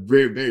 that's a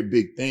very, very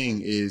big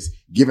thing, is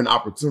giving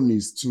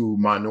opportunities to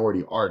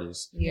minority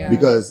artists. Yeah.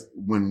 Because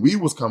when we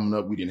was coming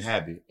up, we didn't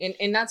have it.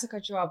 And not to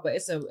cut you off, but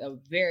it's a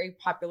very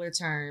popular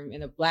term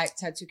in the black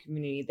tattoo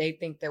community. They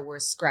think that we're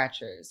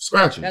scratchers.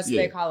 Scratchers. That's what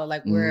they call it.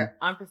 Like we're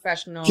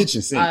unprofessional.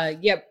 Kitchen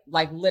sink.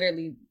 Like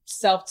literally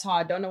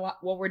self-taught, don't know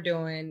what we're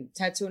doing,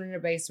 tattooing in the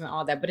basement,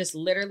 all that. But it's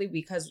literally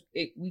because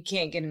we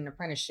can't get an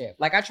apprenticeship.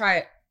 Like I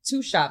tried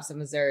 2 shops in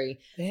Missouri,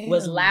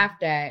 was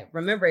laughed at.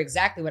 Remember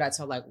exactly what I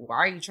told, like, why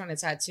are you trying to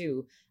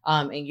tattoo?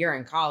 And you're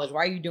in college.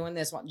 Why are you doing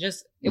this?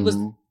 It was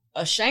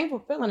a shameful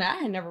feeling that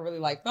I had never really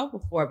felt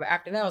before. But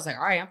after that, I was like,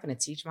 all right, I'm going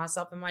to teach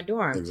myself in my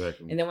dorm.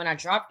 Exactly. And then when I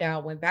dropped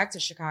out, went back to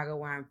Chicago,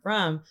 where I'm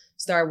from,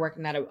 started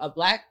working at a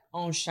black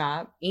owned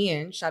shop.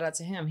 Ian, shout out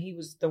to him. He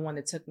was the one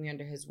that took me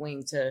under his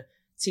wing to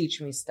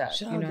teach me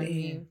stuff. You know what I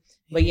mean?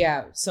 But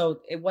yeah, so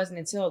it wasn't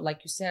until,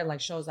 like you said,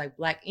 like shows like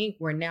Black Ink,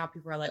 where now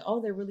people are like,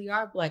 oh, there really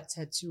are black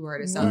tattoo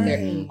artists out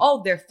there.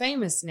 Oh, they're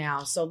famous now.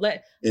 So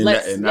let's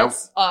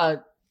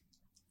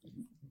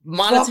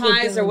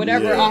monetize or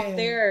whatever off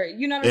there.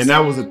 You know what I'm saying? And that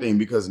was the thing,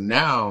 because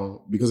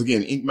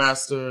again, Ink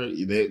Master,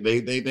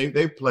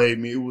 they played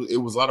me. It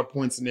was a lot of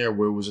points in there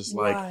where it was just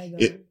like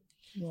it.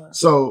 Wow.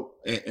 So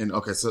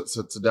okay, so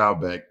to dial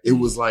back, it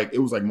was like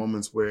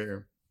moments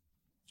where,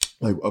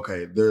 like,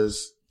 okay,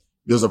 there's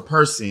a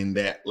person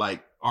that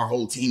like our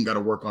whole team got to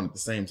work on at the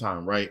same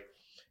time, right?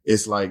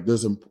 It's like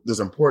there's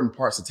important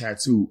parts of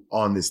tattoo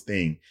on this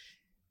thing.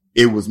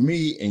 It was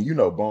me and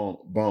Bone.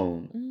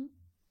 Mm-hmm.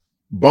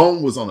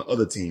 Bone was on the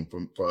other team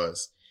for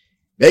us.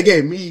 They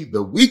gave me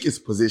the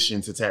weakest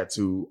position to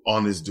tattoo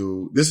on this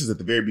dude. This is at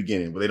the very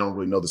beginning, but they don't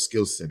really know the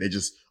skill set. They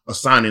just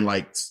assigning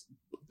like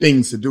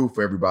things to do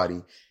for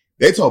everybody.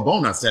 They told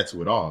Bone not to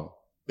tattoo at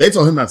all. They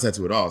told him not to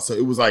tattoo at all. So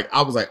it was like,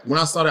 when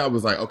I started, I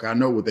was like, okay, I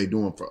know what they're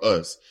doing for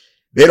us.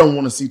 They don't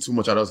want to see too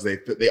much out of us.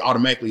 They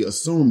automatically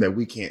assume that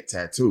we can't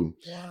tattoo.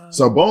 Wow.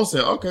 So Bone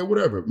said, okay,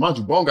 whatever. Mind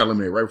you, Bone got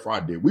eliminated right before I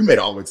did. We made it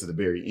all the way to the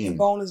very end. And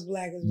Bone is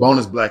black as well. Bone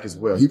is black as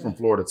well. He's from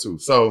Florida too.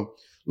 So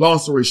long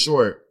story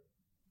short,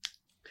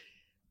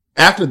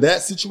 after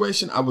that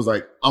situation, I was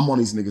like, I'm on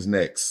these niggas'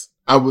 necks.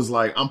 I was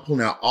like, I'm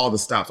pulling out all the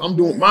stops. I'm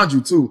doing, mind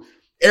you too,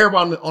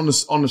 everybody on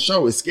the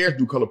show is scared to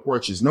do color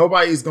portraits.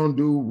 Nobody's going to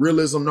do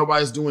realism.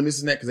 Nobody's doing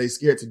this and that because they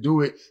scared to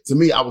do it. To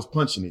me, I was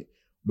punching it.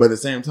 But at the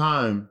same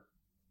time,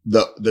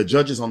 the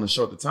judges on the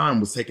show at the time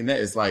was taking that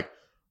as like,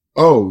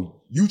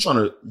 oh, you trying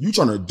to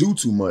do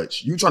too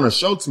much. You trying to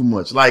show too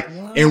much. Like,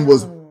 wow. And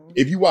was,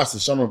 if you watch the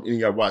show, I don't know if any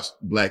of y'all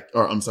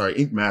watched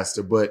Ink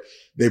Master, but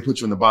they put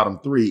you in the bottom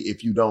 3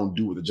 if you don't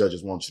do what the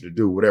judges want you to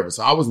do, whatever.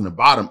 So I was in the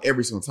bottom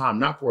every single time,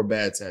 not for a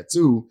bad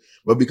tattoo,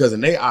 but because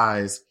in their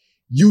eyes,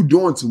 you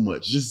doing too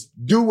much. Just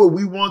do what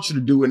we want you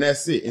to do, and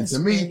that's it. And to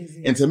me,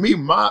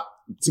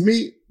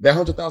 that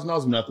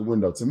 $100,000 went out the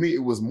window. To me,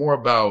 it was more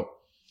about,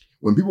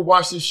 when people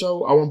watch this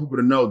show, I want people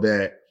to know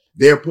that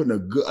they're putting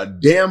a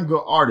damn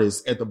good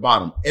artist at the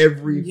bottom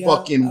every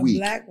fucking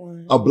week.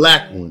 A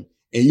black one.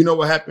 And you know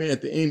what happened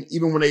at the end?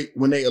 Even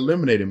when they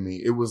eliminated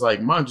me, it was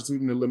like, mind you,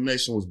 even the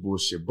elimination was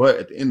bullshit. But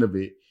at the end of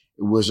it,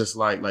 it was just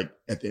like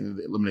at the end of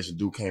the elimination,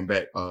 dude came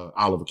back.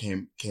 Oliver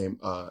came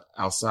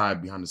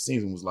outside behind the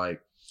scenes and was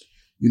like,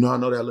 you know, I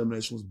know that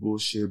elimination was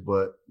bullshit,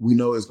 but we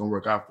know it's gonna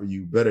work out for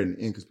you better in the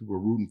end because people are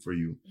rooting for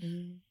you.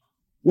 Mm-hmm.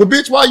 Well,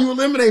 bitch, why you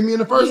eliminate me in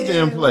the first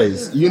damn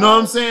place? You know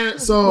what I'm saying?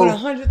 So with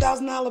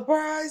 $100,000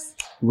 prize,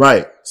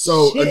 right?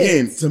 So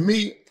again, to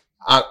me,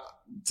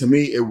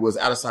 it was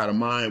out of sight of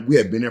mind. We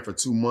had been there for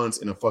 2 months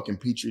in a fucking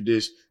petri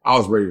dish. I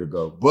was ready to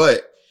go, but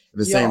at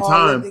the same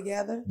time,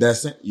 together.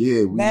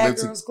 We Bad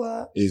Girls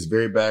Club. It's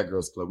very Bad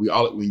Girls Club. We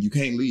all when you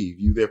can't leave,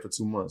 you there for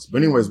 2 months.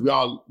 But anyways,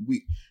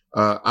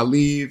 I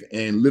leave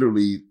and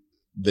literally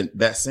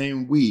that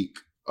same week,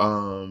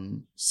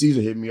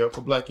 Caesar hit me up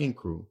for Black Ink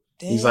Crew.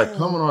 Damn. He's like,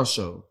 come on our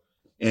show.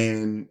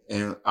 And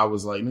I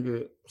was like,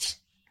 nigga,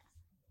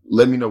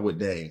 let me know what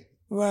day.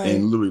 Right.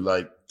 And literally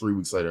like 3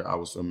 weeks later, I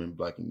was filming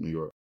Black Ink New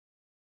York.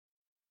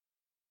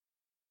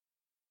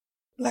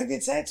 Like the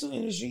tattoo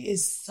industry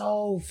is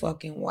so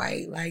fucking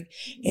white. Like,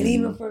 and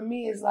even for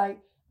me, it's like,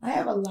 I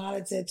have a lot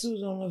of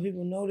tattoos. I don't know if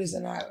people notice.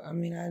 And I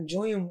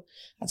enjoy them.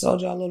 I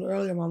told y'all a little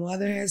earlier, my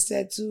mother has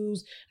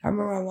tattoos. I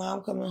remember my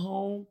mom coming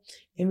home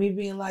and me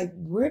being like,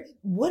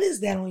 what is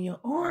that on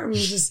your arm? It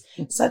was just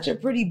such a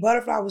pretty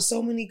butterfly with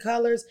so many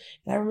colors.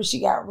 And I remember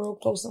she got real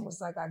close and was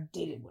like, I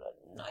did it with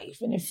a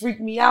knife. And it freaked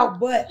me out.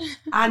 But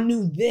I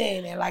knew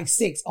then at like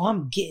 6,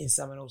 I'm getting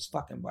some of those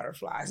fucking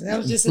butterflies. And that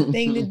was just a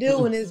thing to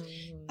do. And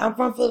I'm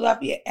from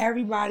Philadelphia.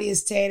 Everybody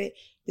is tatted.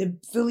 The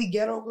Philly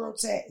ghetto girl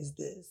tat is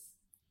this.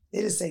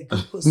 They just say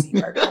good pussy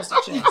right across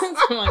the chest.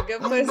 Come on, good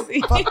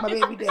pussy. Fuck my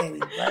baby daddy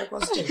right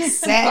across the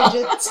chest.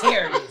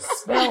 Sagittarius.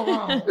 Spelled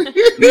wrong.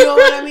 You know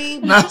what I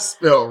mean? Not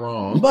spelled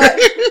wrong. But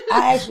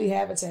I actually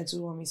have a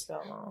tattoo on me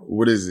spelled wrong.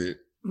 What is it?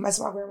 That's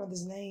my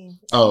grandmother's name.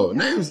 Oh,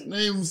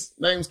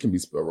 names can be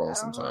spelled wrong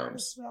sometimes. I don't know how to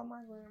spell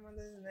my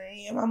grandmother's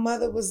name. And my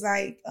mother was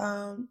like,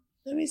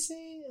 let me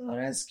see. Oh,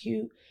 that's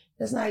cute.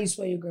 That's not how you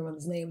spell your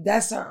grandmother's name.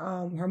 That's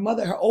her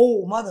mother, her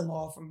old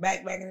mother-in-law from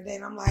back in the day.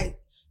 And I'm like,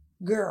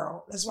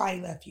 girl, that's why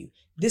he left you.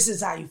 This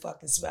is how you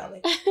fucking spell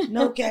it.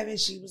 No, Kevin,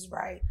 she was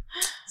right.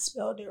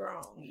 Spelled it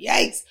wrong.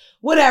 Yikes.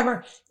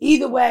 Whatever.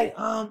 Either way,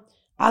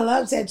 I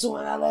love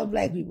tattooing. I love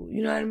Black people.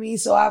 You know what I mean?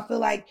 So I feel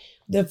like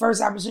the first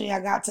opportunity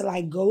I got to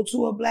like go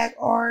to a Black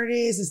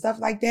artist and stuff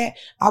like that,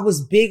 I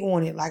was big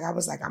on it. Like I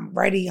was like, I'm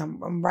ready.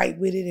 I'm right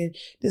with it. And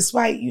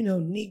despite,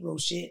 Negro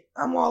shit,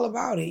 I'm all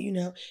about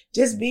it.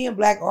 Just being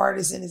Black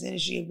artists in this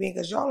industry,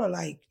 because y'all are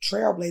like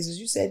trailblazers.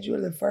 You said you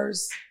were the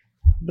first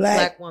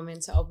Black woman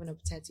to open up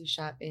a tattoo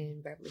shop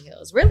in Beverly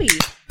Hills. Really,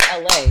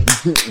 LA.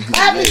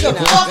 Having the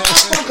fuck up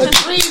from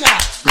Katrina.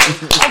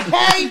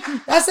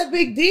 Okay? That's a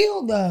big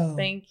deal, though.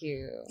 Thank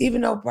you.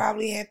 Even though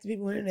probably half the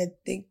people in there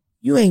think,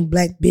 you ain't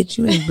Black, bitch.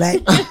 You ain't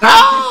Black.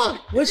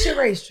 What's your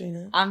race,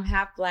 Trina? I'm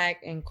half Black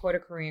and quarter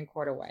Korean,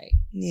 quarter white.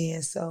 Yeah,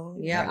 so.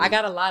 Yeah, I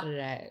got a lot of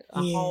that.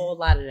 A whole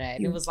lot of that.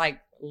 And it was like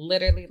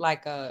literally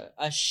like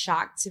a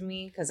shock to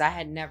me because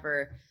I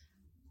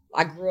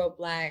grew up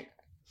Black.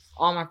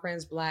 All my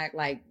friends Black,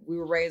 like we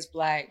were raised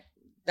Black.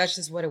 That's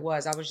just what it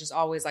was. I was just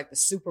always like the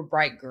super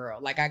bright girl.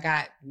 Like I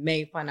got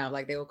made fun of.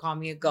 Like they would call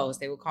me a ghost.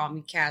 They would call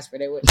me Casper.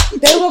 They would try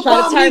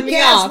to turn me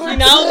off.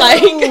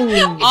 Like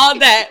all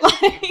that.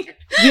 Like,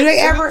 do they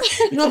ever?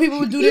 People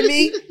would do to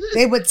me.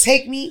 They would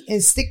take me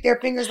and stick their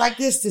fingers like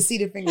this to see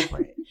the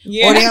fingerprint.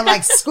 Yeah. Or they'll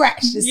like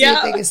scratch to see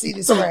if they can see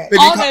the scratch.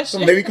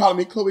 They be calling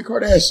me Khloe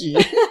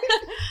Kardashian.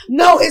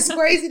 No, it's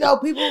crazy though.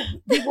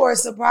 People are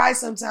surprised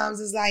sometimes.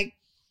 It's like.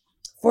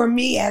 For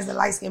me, as a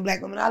light-skinned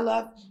Black woman, I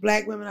love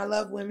Black women. I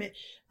love women.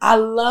 I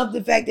love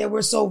the fact that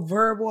we're so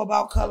verbal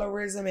about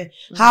colorism and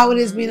how it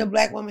is being a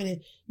Black woman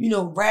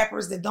and,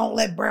 rappers that don't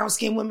let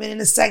brown-skinned women in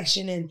the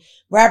section and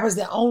rappers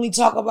that only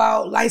talk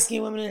about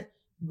light-skinned women.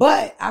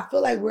 But I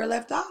feel like we're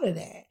left out of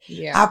that.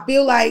 Yeah. I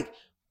feel like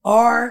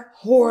our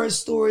horror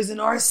stories and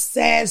our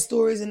sad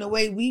stories and the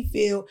way we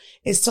feel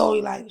is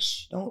totally like,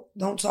 shh,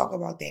 don't talk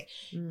about that.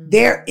 Mm-hmm.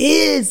 There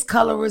is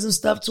colorism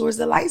stuff towards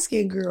the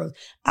light-skinned girls.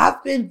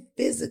 I've been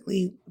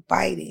physically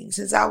fighting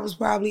since I was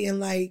probably in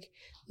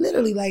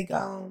literally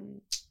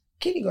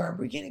kindergarten,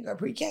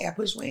 pre-K. I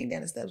pushed Wayne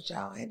down the steps,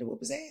 child. I had to whoop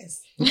his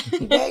ass.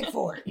 He begged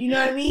for it. You know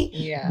what I mean?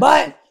 Yeah.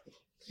 But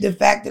the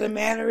fact of the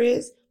matter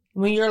is,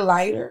 when you're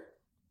lighter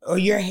or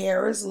your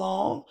hair is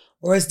long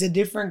or it's the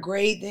different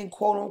grade than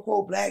quote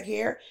unquote Black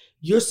hair,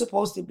 you're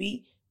supposed to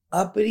be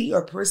uppity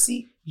or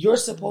prissy. You're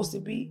supposed to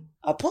be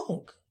a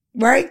punk,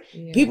 right?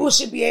 Yeah. People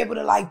should be able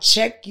to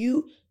check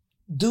you,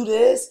 do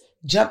this,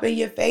 jump in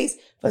your face.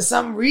 For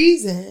some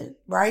reason,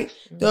 right?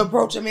 Mm-hmm. The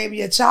approach of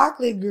maybe a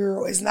chocolate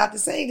girl is not the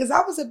same because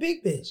I was a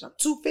big bitch. I'm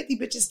 250,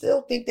 bitches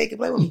still think they can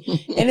play with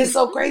me. And it's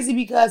so crazy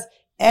because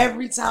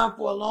every time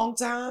for a long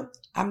time,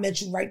 I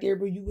met you right there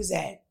where you was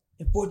at.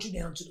 And brought you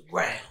down to the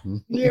ground.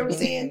 You hear what I'm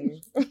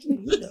saying?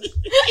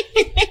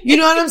 You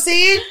know what I'm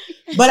saying?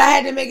 But I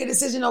had to make a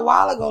decision a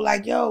while ago,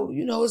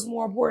 it's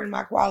more important,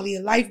 my quality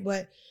of life.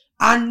 But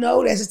I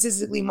know that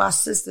statistically my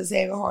sisters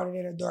have it harder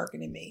that are darker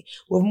than me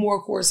with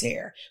more coarse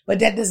hair. But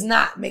that does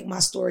not make my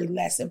story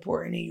less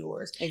important than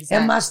yours. Exactly.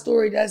 And my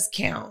story does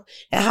count.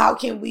 And how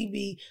can we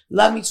be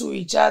loving to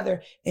each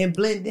other and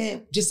blend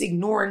in, just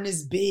ignoring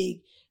this big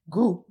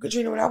group?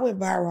 Katrina, when I went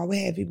viral, I would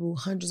have people,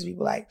 hundreds of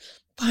people like,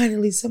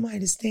 finally somebody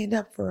to stand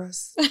up for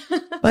us.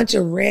 Bunch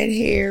of red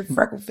hair,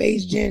 freckle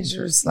faced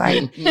gingers,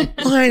 like,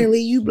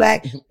 finally you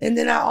black. And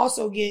then I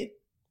also get,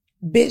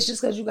 bitch,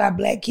 just because you got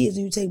black kids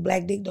and you take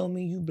black dick don't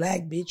mean you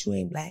black, bitch. You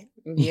ain't black.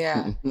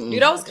 Yeah. Do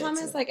those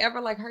comments like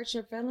ever like hurt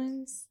your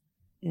feelings?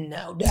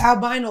 No, the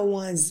albino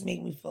ones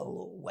make me feel a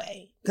little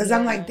way. Because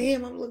I'm like,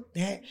 damn, I'm looked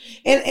at.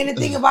 And the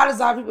thing about it is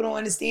a lot of people don't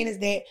understand is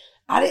that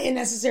I didn't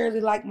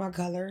necessarily like my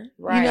color.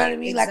 Right. You know what I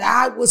mean? Exactly. Like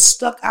I was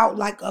stuck out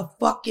like a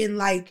fucking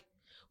like,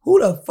 who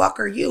the fuck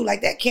are you?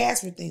 Like that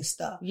Casper thing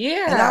stuff.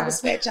 Yeah. And I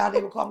was fat child,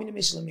 they would call me the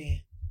Michelin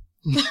Man.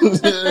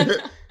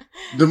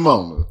 The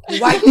moment.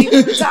 White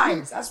people with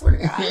tires. I swear to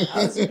God.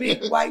 I was a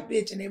big white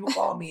bitch and they would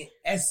call me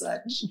as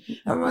such.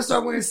 I remember I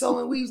started wearing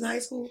sewing weaves in high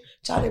school.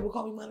 Child, they would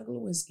call me Monica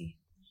Lewinsky.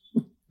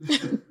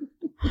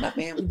 My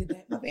family did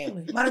that. My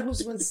family. Monica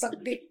Lewinsky went to suck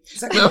dick.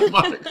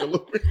 Monica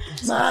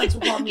Lewinsky. My aunts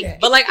would call me that.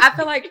 But like, I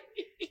feel like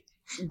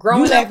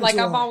growing up, like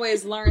I've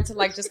always learned to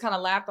like just kind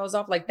of laugh those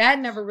off. Like that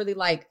never really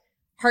like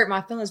hurt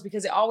my feelings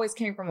because it always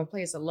came from a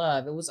place of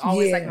love. It was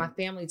always like my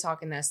family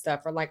talking that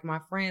stuff or like my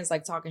friends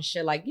like talking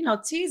shit, like, you know,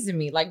 teasing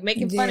me, like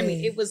making fun of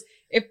me.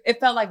 It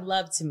felt like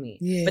love to me.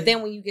 Yeah. But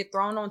then when you get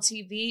thrown on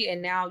TV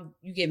and now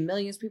you get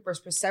millions of people's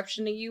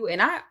perception of you,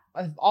 and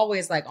I've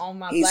always like on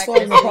my He's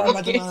black.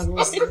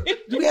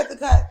 Do we have to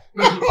cut?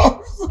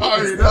 No,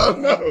 sorry,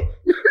 no.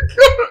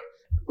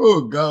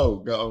 Oh,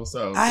 go.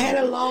 So I had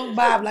a long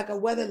bob, like a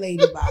weather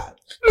lady bob.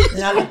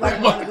 And I look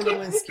like Monica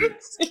Lewinsky.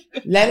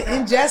 Let it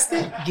ingest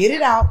it, get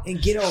it out, and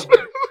get over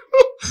it.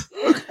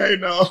 Okay,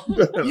 no.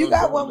 You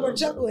got one more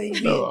chuckle and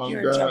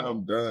you're done.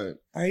 I'm done.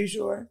 Are you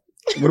sure?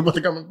 What about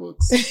the comic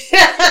books?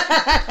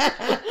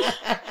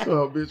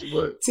 Oh, bitch,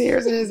 what?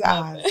 Tears in his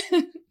eyes.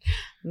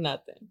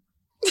 Nothing.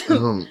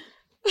 No,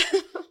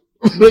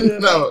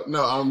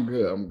 I'm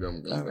good. I'm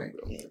good. All right.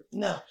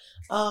 No.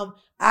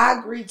 I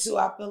agree too.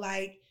 I feel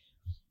like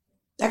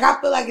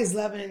it's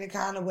loving in a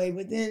kind of way,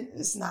 but then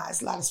it's not.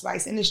 It's a lot of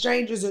spice. And the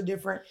strangers are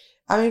different.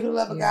 I mean, if you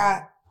love a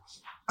guy,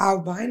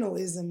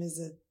 albinoism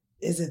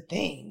is a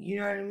thing. You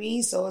know what I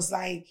mean? So it's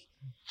like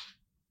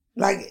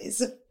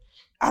it's a,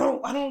 I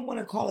don't want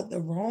to call it the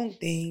wrong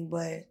thing,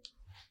 but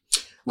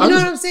you know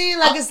what I'm saying?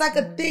 Like it's like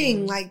a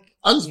thing. Like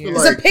I just feel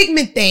it's a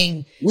pigment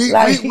thing.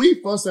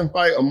 We fuss and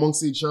fight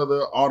amongst each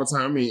other all the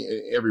time. I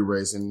mean, every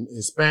race, and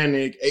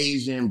Hispanic,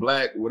 Asian,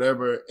 Black,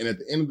 whatever. And at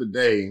the end of the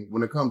day,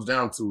 when it comes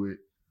down to it,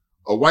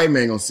 a white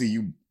man gonna see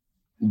you,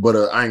 but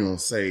I ain't gonna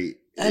say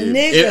a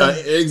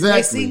nigga. Exactly.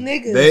 They see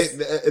niggas. They,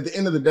 at the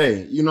end of the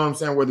day, you know what I'm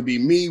saying? Whether it be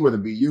me, whether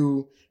it be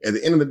you, at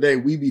the end of the day,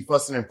 we be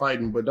fussing and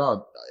fighting. But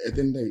dog, at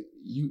the end of the day,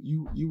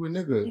 you a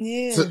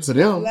nigga to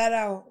them. Flat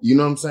out. You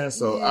know what I'm saying?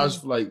 So I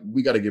just feel like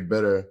we got to get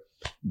better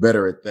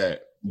at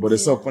that. But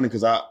it's so funny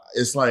because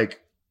it's like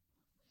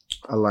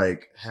I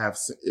like have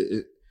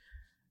it.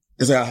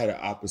 It's like I had the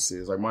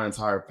opposite. It's like my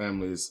entire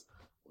family is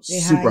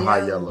super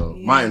high yellow.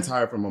 Yeah. My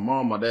entire family, my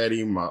mom, my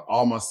daddy,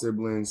 all my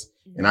siblings,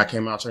 and I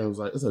came out trying.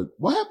 It's like,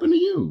 what happened to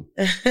you?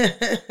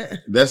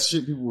 That's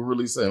shit people will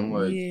really say. I'm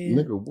like,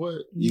 nigga,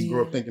 what? You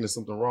grew up thinking there's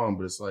something wrong,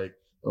 but it's like,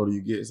 oh, do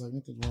you get? It's like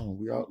nothing wrong.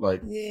 We all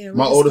like,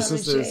 my older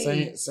sister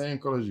is same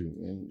color as you.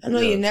 And, I know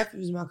your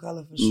nephew's my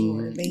color for sure.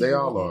 Mm-hmm. They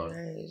all are.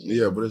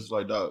 Yeah, but it's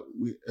like, dog,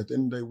 at the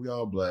end of the day, we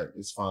all black.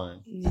 It's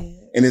fine. Yeah.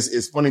 And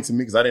it's funny to me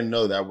because I didn't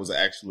know that was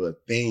actually a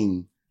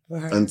thing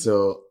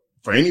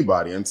for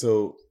anybody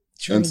until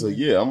I'm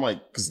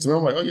like, because to me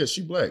I'm like, oh yeah,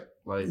 she black,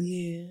 like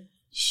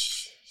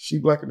she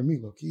blacker than me,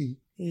 low key.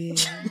 Yeah.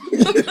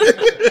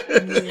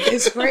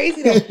 It's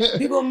crazy that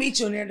people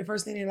meet you and they're the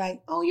first thing they're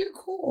like, oh, you're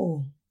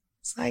cool.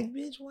 It's like,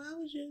 bitch, why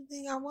would you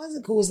think I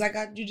wasn't cool? It's like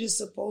you're just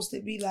supposed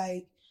to be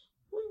like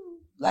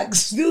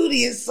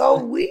Snooty is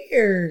so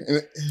weird.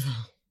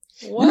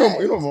 What?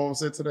 You know what Mom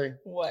said today?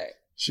 What?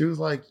 She was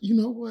like, you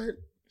know what?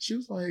 She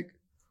was like,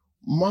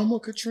 Mama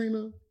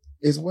Katrina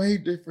is way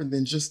different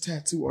than just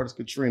tattoo artist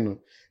Katrina.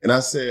 And I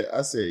said,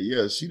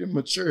 yeah, she done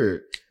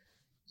matured.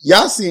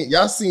 Y'all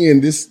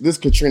seeing this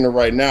Katrina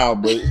right now,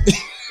 but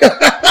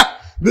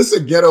this a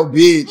ghetto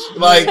bitch.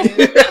 Like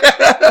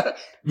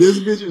this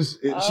bitch is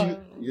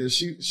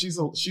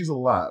she's a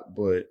lot,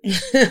 but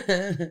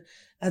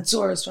a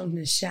tourist from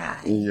the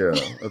shy. Yeah,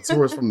 a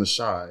tourist from the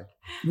shy.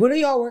 What are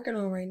y'all working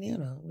on right now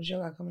though? What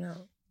y'all got coming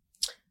out?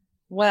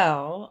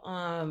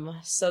 Well,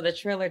 so the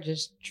trailer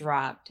just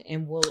dropped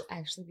and we'll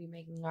actually be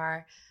making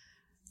our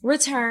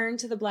return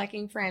to the Black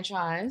Ink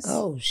franchise.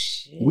 Oh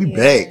shit. We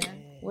back.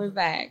 We're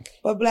back.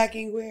 But Black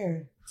Ink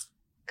where?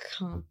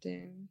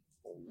 Compton.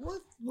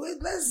 What?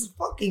 Let's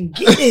fucking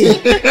get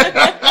it.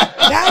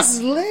 That's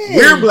lit.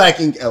 We're Black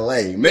Ink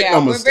LA. Make no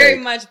mistake. We're very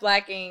much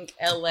Black Ink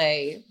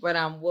LA, but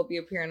we'll be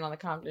appearing on the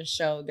Compton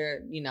show.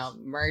 They're,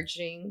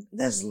 merging.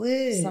 That's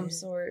lit. Some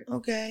sort.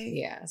 Okay.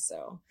 Yeah,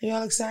 so.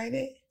 Y'all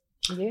excited?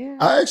 Yeah.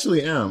 I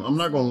actually am. I'm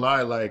not gonna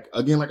lie. Like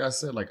again, like I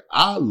said, like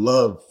I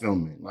love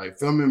filming. Like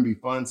filming be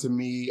fun to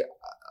me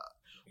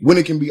when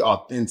it can be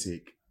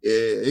authentic.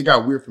 It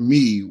got weird for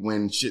me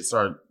when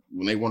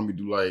they wanted me to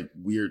do like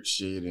weird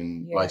shit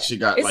and like shit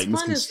got it's like fun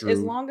misconstrued. as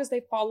long as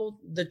they follow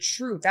the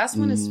truth. That's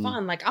when it's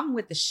fun. Like I'm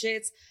with the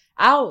shits.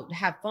 I'll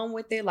have fun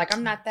with it. Like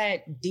I'm not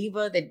that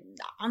diva that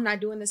I'm not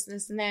doing this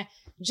and that.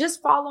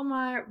 Just follow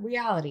my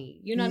reality.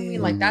 You know what I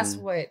mean? Like that's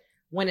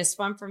when it's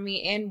fun for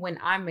me and when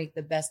I make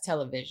the best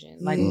television.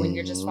 Like when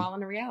you're just following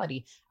the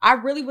reality. I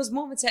really was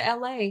moving to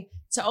LA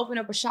to open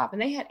up a shop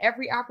and they had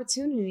every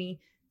opportunity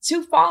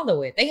to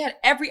follow it. They had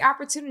every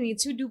opportunity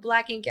to do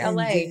Black Ink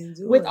LA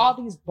with all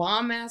these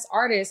bomb ass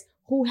artists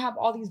who have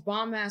all these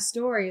bomb ass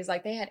stories.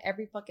 Like they had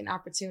every fucking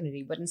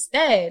opportunity, but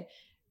instead,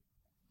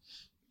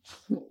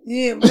 but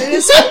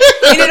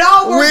it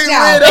all worked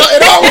out.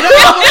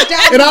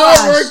 It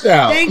all worked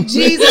out. Thank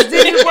Jesus.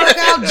 Did it work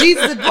out?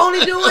 Jesus, won't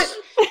he do it?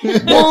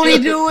 Won't he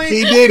do it?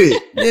 He did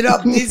it.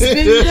 It's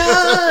been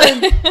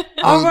done.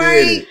 All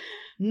right.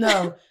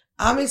 No.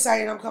 I'm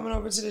excited. I'm coming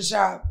over to the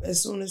shop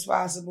as soon as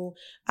possible.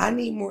 I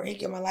need more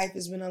ink in my life.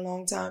 It's been a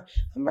long time.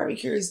 I'm very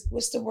curious.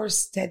 What's the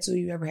worst tattoo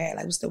you ever had?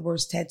 Like, what's the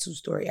worst tattoo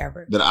story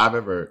ever? That I've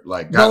ever,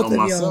 like, got on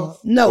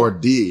myself? No. Or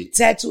did?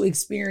 Tattoo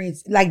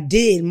experience. Like,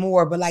 did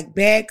more, but like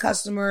bad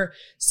customer,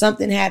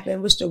 something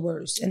happened. What's the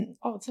worst? And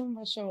tell me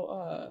about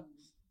your,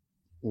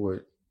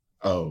 What?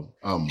 Oh,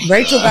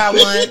 Rachel got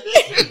one.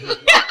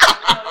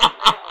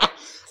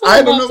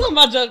 I don't know. Talking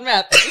about Judge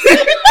Mathis.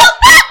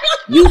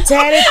 You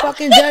tatted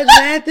fucking Judge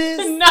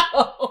Mathis?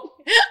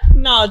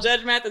 No,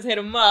 Judge Mathis hit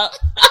him up.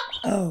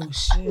 Oh,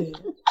 shit.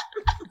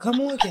 Come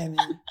on, Kevin.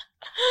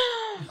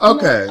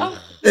 Okay.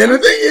 And the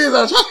thing is,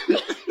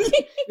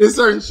 there's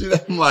certain shit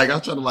that I'm like, I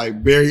try to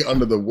like bury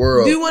under the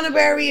world. Do you want to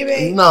bury it,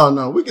 babe?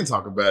 No, we can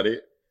talk about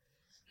it.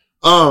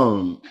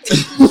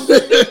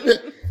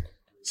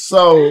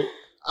 So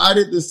I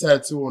did this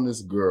tattoo on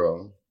this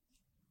girl.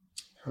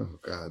 Oh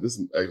God, this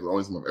is actually the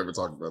only time I've ever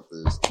talked about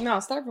this. No,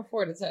 start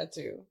before the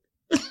tattoo.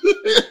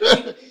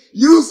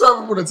 You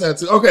start before the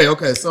tattoo.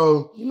 Okay.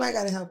 So you might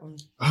gotta help him.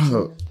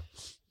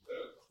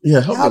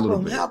 Yeah, help a little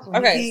bit. Help him.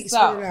 Okay,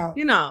 so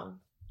you know,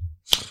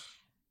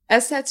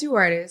 as tattoo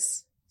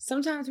artists,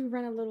 sometimes we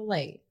run a little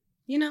late.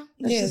 You know,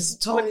 that's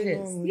just totally what it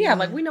is. Normal, yeah,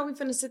 like we know we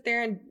finna sit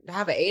there and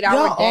have an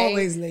 8-hour day.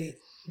 Always late.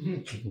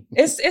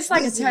 It's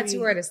like a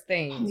tattoo artist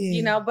thing,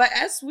 you know. But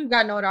as we've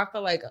gotten older, I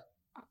feel like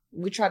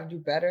we try to do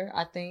better,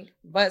 I think.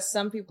 But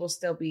some people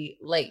still be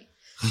late.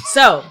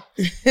 So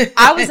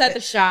I was at the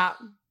shop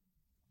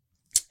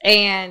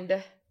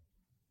and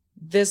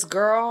this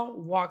girl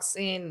walks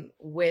in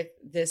with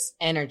this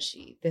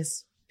energy,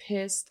 this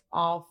pissed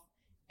off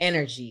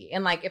energy.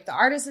 And like, if the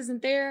artist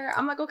isn't there,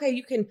 I'm like, okay,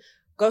 you can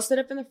go sit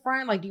up in the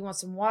front. Like, do you want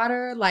some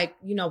water? Like,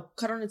 you know,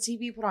 cut on the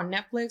TV, put on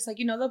Netflix. Like,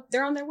 you know,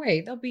 they're on their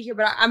way. They'll be here,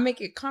 but I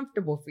make it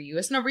comfortable for you.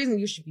 It's no reason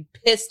you should be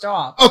pissed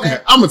off. Okay,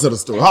 I'm going to tell the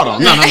story. Hold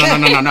on.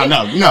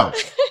 No.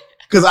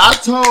 Because I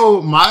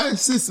told my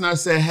assistant, I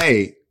said,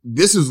 hey,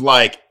 this is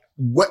like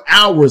what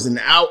hours and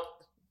out.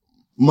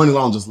 Money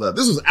Long just left.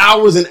 This was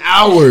hours and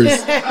hours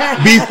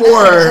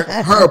before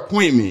her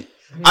appointment.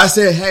 I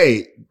said,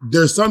 hey,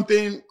 there's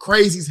something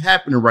crazy's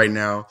happening right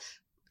now.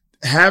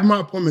 Have my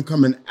appointment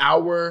come an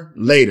hour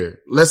later.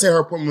 Let's say her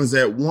appointment was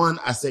at 1.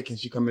 I said, can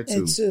she come at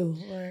 2? At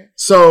 2, right.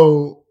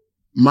 So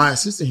my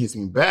assistant hits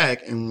me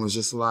back and was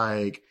just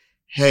like,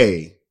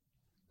 hey,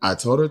 I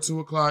told her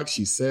 2:00.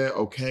 She said,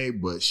 okay,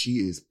 but she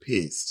is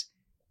pissed.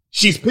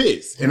 She's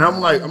pissed. And I'm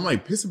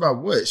like, pissed about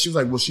what? She was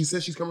like, well, she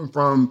said she's coming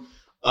from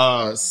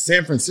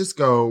San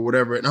Francisco,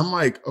 whatever. And I'm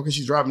like, okay,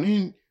 she's driving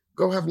in.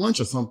 Go have lunch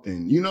or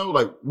something, you know,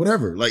 like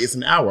whatever. Like it's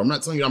an hour. I'm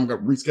not telling you I'm going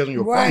to reschedule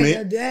your appointment.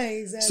 Right, a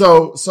day,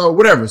 exactly. So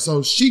whatever.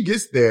 So she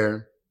gets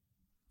there.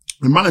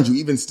 And mind you,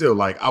 even still,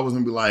 like I was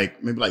going to be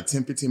like, maybe like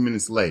 10, 15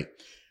 minutes late.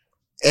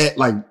 At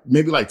like,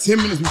 maybe like 10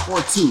 minutes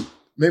before 2,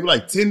 maybe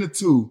like 10 to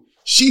 2,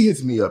 she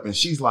hits me up and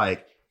she's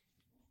like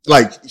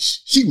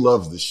she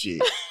loves the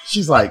shit.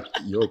 She's like,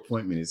 your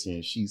appointment is here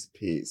and she's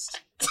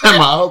pissed.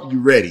 I hope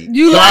you're ready.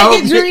 You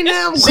like it,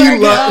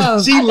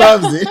 Drina? She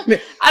loves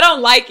it. I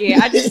don't like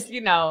it. I just,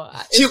 you know,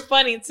 it's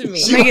funny to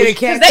me.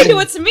 Because they do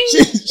it to me.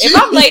 If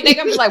I'm late, they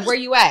gonna be like, where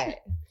you at?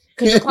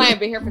 Because your client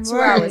been here for 2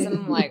 hours. And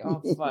I'm like,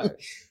 oh, fuck.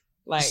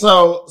 Like,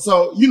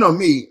 so you know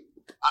me,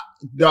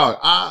 dog,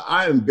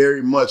 I am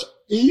very much,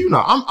 you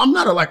know, I'm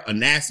not a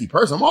nasty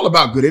person. I'm all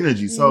about good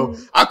energy. So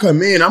I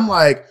come in, I'm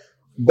like,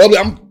 bubbly,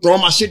 I'm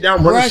throwing my shit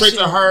down, running straight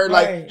to her.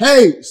 Right. Like,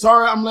 hey,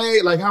 sorry I'm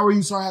late. Like, how are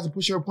you? Sorry I have to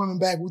push your appointment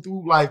back.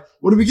 Like,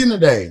 what are we getting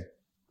today?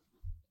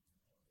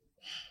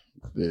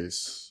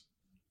 This.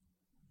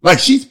 Like,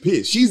 she's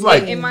pissed. She's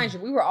like. And mind you,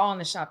 we were all in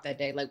the shop that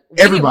day. Like,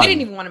 everybody. We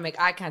didn't even want to make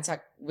eye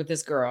contact with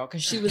this girl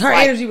because she was her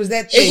energy was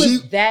that thick. It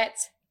was that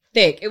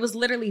thick. It was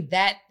literally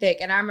that thick.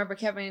 And I remember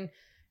Kevin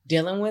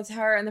dealing with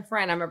her and the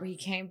friend. I remember he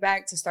came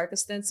back to start the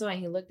stencil and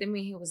he looked at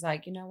me. He was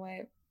like, you know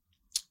what?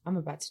 I'm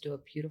about to do a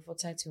beautiful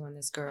tattoo on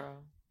this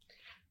girl.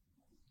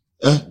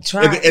 At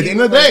the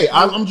end of the day,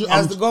 I'm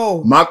the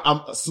goal.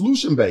 I'm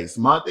solution based.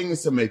 My thing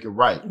is to make it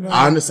right.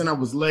 I understand I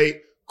was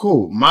late.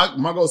 Cool. My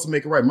goal is to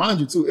make it right. Mind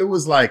you, too, it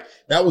was like,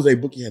 that was a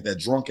book he had that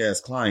drunk ass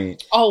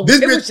client. Oh,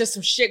 this was just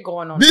some shit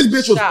going on. This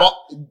bitch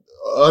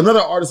was another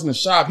artist in the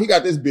shop. He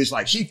got this bitch,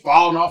 like, she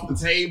falling off the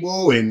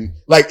table and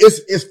like,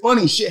 it's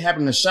funny shit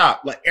happened in the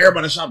shop. Like,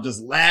 everybody in the shop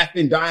just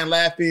laughing, dying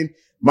laughing.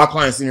 My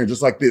client's in here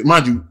just like this.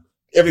 Mind you,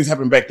 everything's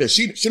happening back there.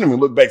 She didn't even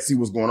look back to see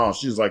what's going on.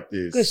 She's like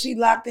this. Because she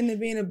locked into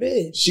being a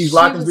bitch. She's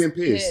locked into being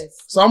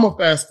pissed. So I'm going to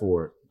fast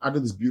forward. I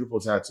did this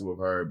beautiful tattoo of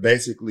her.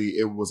 Basically,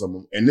 it was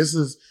and this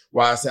is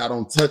why I say I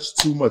don't touch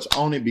too much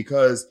on it,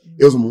 because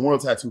it was a memorial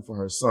tattoo for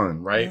her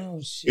son, right? Oh,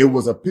 shit. It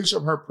was a picture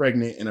of her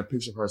pregnant and a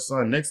picture of her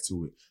son next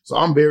to it. So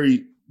I'm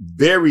very,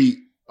 very,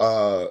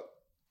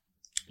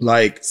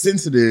 like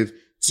sensitive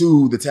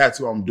to the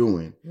tattoo I'm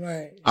doing.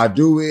 Right. I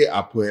do it.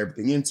 I put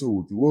everything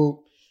into it.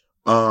 Whoop.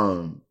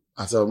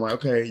 I tell her, like,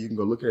 okay, you can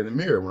go look at it in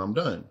the mirror when I'm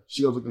done.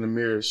 She goes look in the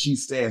mirror. She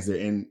stands there,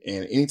 and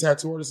any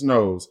tattoo artist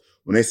knows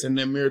when they sit in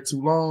that mirror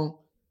too long,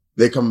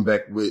 they come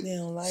back with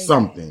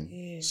something.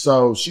 Yeah.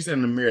 So she sat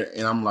in the mirror,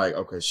 and I'm like,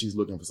 okay, she's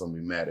looking for something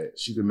to be mad at.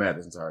 She's been mad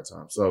this entire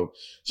time. So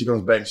she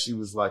comes back, and she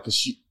was like, cause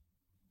she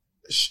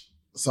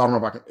so I don't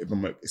know if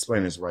I'm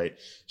explaining this right.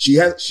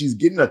 She's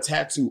getting a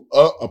tattoo,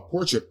 a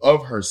portrait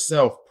of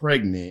herself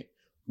pregnant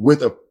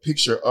with a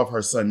picture of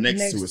her son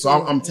next to it. So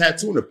I'm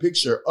tattooing a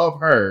picture of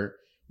her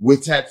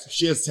with tattoos.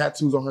 She has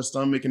tattoos on her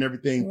stomach and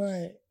everything.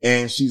 Right.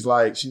 And she's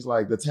like,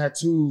 the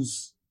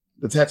tattoos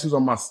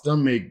on my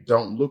stomach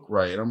don't look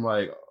right. And I'm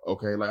like,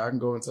 okay, like I can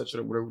go and touch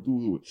it, whatever.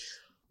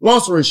 Long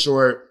story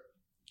short,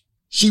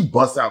 she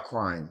busts out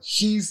crying.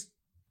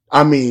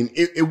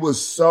 It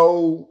was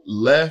so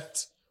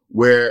left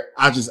where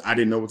I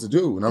didn't know what to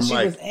do. And I'm she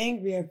like, was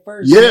angry at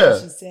first. Yeah.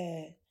 She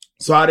said.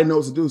 So I didn't know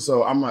what to do.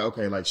 So I'm like,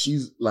 okay, like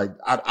she's like,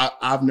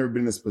 I've never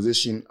been in this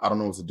position. I don't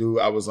know what to do.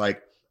 I was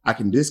like, I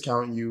can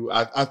discount you.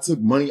 I took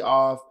money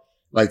off.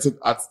 I think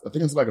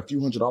it's like a few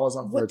 $100s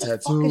off for a tattoo.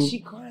 What the fuck is she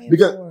crying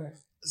for?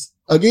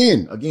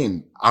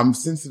 Again, I'm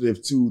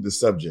sensitive to the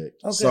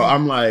subject. Okay. So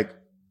I'm like,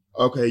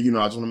 okay, I just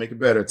want to make it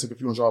better. Took a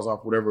few $100s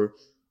off, whatever.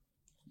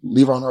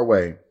 Leave her on her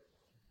way.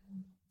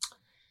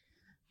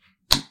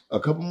 A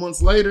couple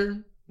months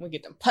later, we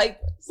get them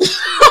papers.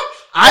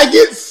 I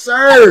get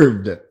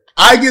served.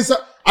 I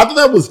thought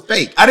that was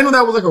fake. I didn't know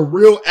that was like a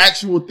real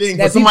actual thing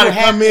for somebody to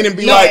come in and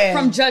be like.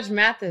 From Judge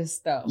Mathis,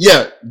 though.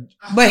 Yeah.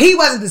 But he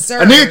wasn't the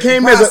server. A nigga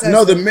came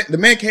the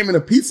man came in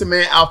a pizza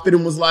man outfit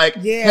and was like,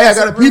 hey, I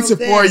got a pizza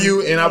for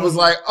you. And I was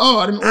like, oh,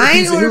 I didn't order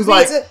pizza. He was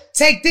like,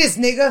 take this,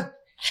 nigga.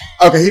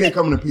 Okay, he didn't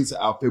come in a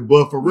pizza outfit,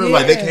 but for real,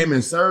 like they came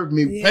and served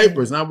me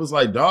papers. And I was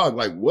like, dog,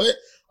 like what?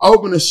 I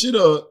opened the shit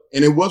up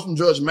and it was from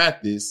Judge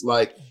Mathis.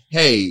 Like,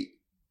 hey,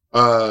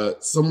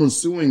 someone's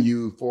suing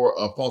you for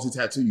a faulty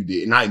tattoo you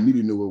did. And I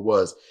immediately knew who it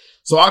was.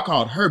 So I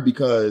called her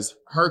because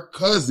her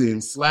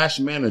cousin /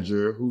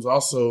 manager, who's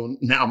also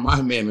now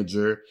my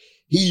manager,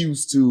 he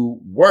used to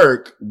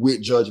work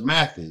with Judge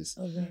Mathis.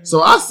 Okay.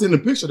 So I sent a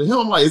picture to him.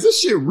 I'm like, is this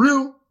shit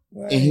real?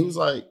 Right. And he was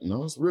like,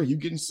 no, it's real. You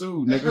getting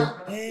sued,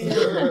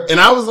 nigga. And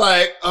I was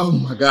like, oh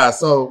my God.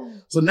 So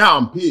now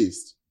I'm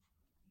pissed.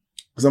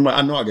 Cause I'm like,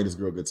 I know I gave this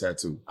girl a good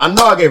tattoo. I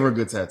know I gave her a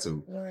good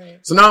tattoo. Right.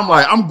 So now I'm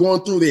like, I'm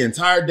going through the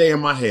entire day in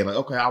my head. Like,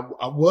 okay,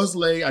 I was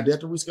late. I did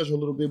have to reschedule a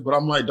little bit, but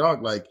I'm like,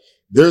 dog, like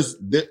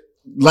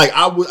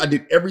I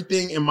did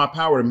everything in my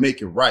power to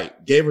make it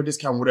right. Gave her a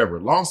discount, whatever.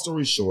 Long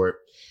story short,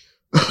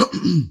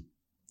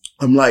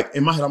 I'm like,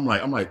 in my head, I'm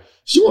like,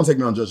 she won't take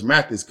me on Judge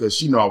Mathis because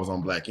she know I was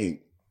on Black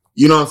Ink.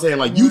 You know what I'm saying?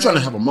 Like, you trying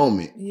to have a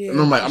moment. Yeah, and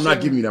I'm like, I'm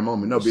not giving you that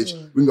moment. No, bitch.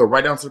 We can go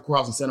right down to the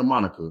courthouse in Santa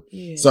Monica.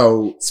 Yeah.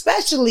 So,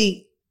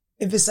 especially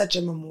if it's such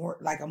a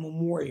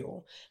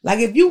memorial. Like,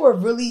 if you were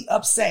really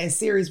upset and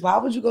serious, why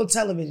would you go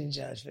television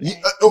judge for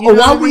that? Or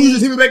why wouldn't you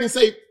just hit me back and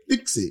say,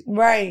 fix it?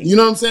 Right. You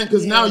know what I'm saying?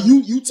 Because now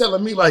you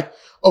telling me like,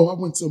 oh, I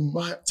went to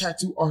my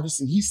tattoo artist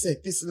and he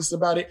said this and this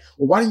about it.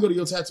 Well, why didn't you go to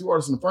your tattoo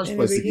artist in the first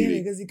place?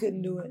 Because he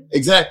couldn't do it.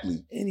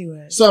 Exactly.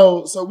 Anyway.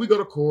 So we go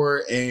to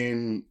court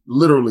and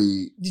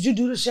literally. Did you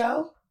do the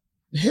show?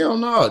 Hell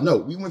no. No,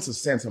 we went to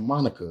Santa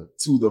Monica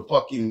to the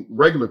fucking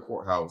regular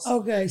courthouse.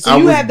 Okay. So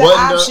you had the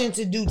option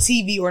to do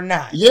TV or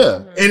not. Yeah.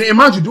 Mm-hmm. And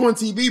mind you, doing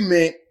TV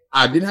meant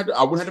I wouldn't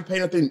have to pay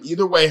nothing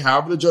either way,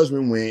 however the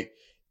judgment went.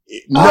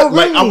 Really?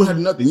 Like I wouldn't have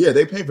nothing. Yeah,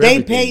 they paid for everything.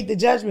 They paid the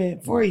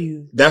judgment for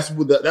you. That's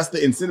the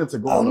incentive to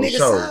go on those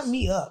shows. Sign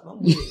me up. I'm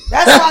with it.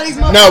 That's why these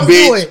motherfuckers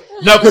do it.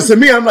 No, because to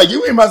me, I'm like,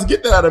 you ain't about to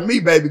get that out of me,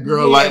 baby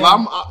girl. Yeah,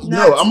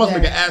 I must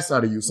make an ass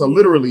out of you. So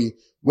literally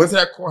went to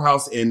that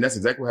courthouse and that's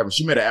exactly what happened.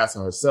 She made an ass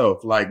of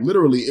herself. Like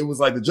literally, it was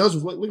like the judge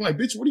was looking like,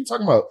 bitch, what are you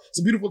talking about? It's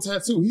a beautiful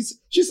tattoo.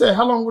 She said,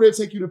 how long would it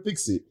take you to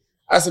fix it?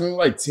 I said, maybe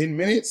like 10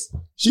 minutes.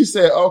 She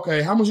said,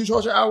 okay, how much you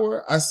charge an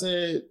hour? I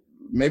said,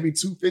 maybe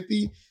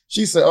 $250.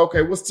 She said,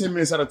 okay, what's 10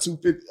 minutes out of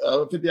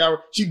 $250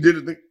 hour? She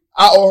did it.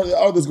 I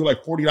owe this girl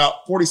like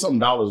 $40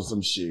 something or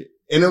some shit.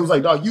 And it was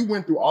like, dog, you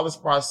went through all this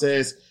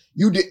process.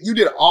 You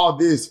did all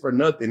this for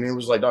nothing. And it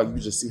was like, dog,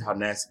 you just see how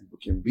nasty people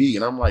can be.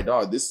 And I'm like,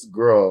 dog, this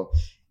girl,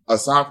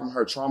 aside from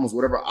her traumas,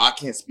 whatever, I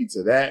can't speak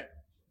to that.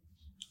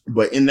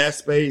 But in that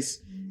space,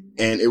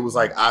 And it was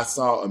like, I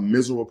saw a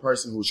miserable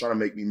person who was trying to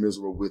make me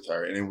miserable with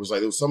her. And it was like,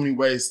 there was so many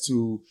ways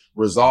to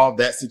resolve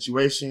that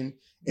situation.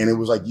 And it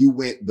was like, you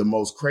went the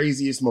most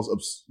craziest,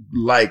 most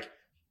like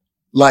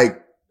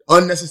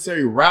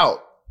unnecessary route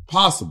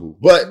possible.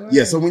 But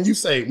yeah, so when you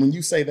say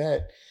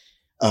that,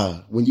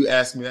 when you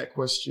ask me that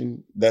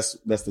question, that's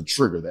the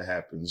trigger that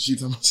happens.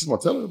 She's gonna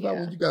tell her about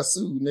when you got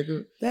sued,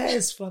 nigga. That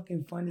is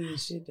fucking funny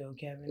as shit though,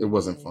 Kevin. It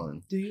wasn't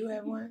fun. Do you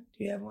have one?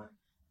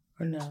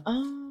 Or no?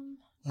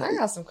 I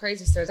got some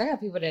crazy stories. I got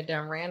people that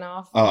done ran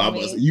off.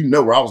 You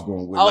know where I was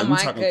going with. Oh, like,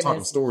 my goodness.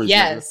 Talking stories.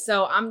 Yes. Nigga.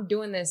 So I'm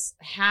doing this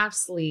half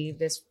sleeve,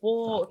 this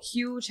full,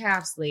 huge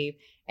half sleeve.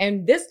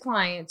 And this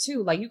client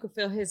too, like you could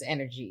feel his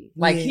energy.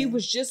 Like he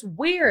was just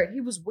weird.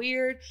 He was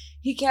weird.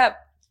 He kept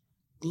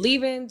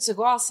leaving to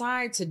go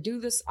outside to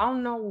do this. I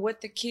don't know what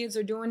the kids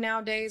are doing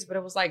nowadays, but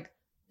it was like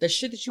the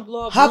shit that you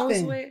blow up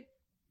balloons with.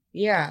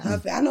 Yeah.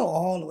 Huffing. I know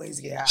all the ways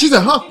to get out. She's a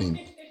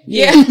huffing.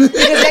 Yeah. Because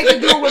they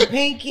can do it with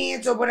paint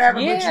cans or whatever,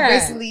 but you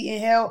basically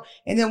inhale.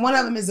 And then one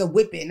of them is a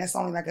whipping. That's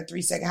only like a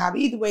 3-second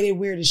hobby. Either way, they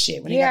weird as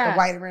shit when they got the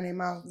white around their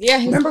mouth. Yeah.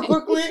 Remember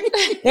Crooklyn?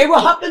 They were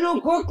huffing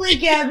on Crooklyn,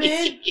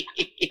 Kevin.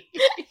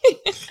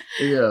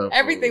 Yeah.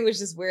 Everything was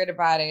just weird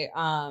about it.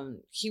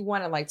 He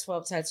wanted like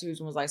 12 tattoos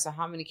and was like, so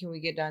how many can we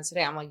get done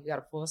today? I'm like, you got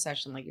a full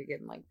session. Like you're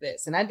getting like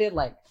this. And I did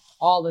like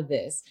all of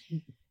this.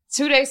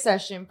 2-day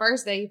session.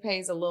 First day, he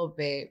pays a little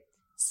bit.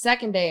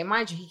 Second day, and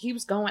mind you, he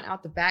keeps going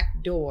out the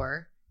back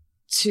door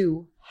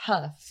to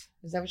huff.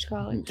 Is that what you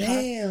call it?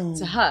 Damn.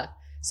 To huff.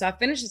 So I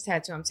finished his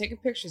tattoo. I'm taking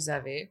pictures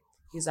of it.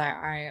 He's like,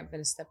 all right, I'm going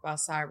to step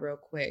outside real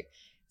quick.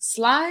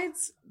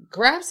 Slides,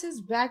 grabs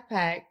his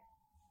backpack,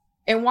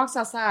 and walks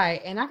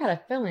outside. And I got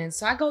a feeling.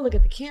 So I go look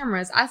at the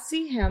cameras. I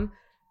see him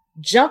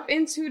jump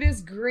into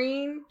this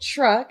green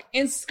truck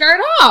and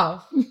skirt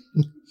off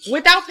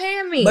without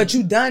paying me. But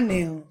you done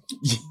now.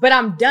 But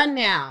I'm done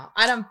now.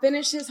 I done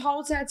finished his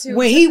whole tattoo.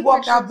 When he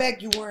walked out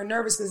back, you weren't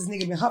nervous because this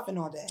nigga been huffing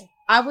all day.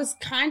 I was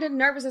kind of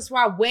nervous. That's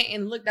why I went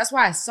and looked. That's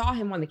why I saw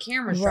him on the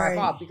camera drive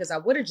off, because I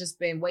would have just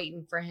been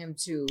waiting for him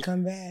to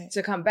come back.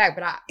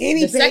 But and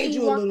he paid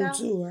you a little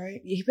too,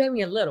 right? He paid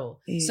me a little.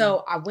 Yeah.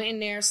 So I went in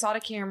there, saw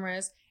the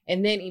cameras.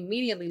 And then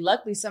immediately,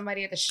 luckily,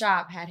 somebody at the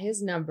shop had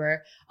his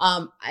number.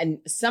 And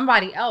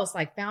somebody else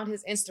like found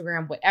his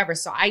Instagram, whatever.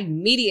 So I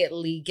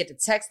immediately get to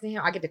texting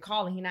him. I get to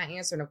call and he not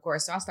answering, of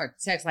course. So I start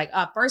to text like,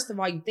 first of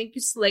all, you think you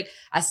slick.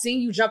 I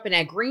seen you jump in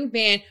that green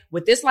van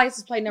with this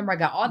license plate number. I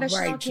got all that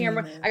shit on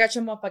camera. I got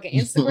your motherfucking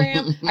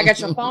Instagram. I got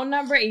your phone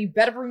number, and you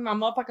better bring my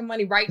motherfucking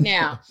money right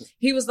now.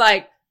 He was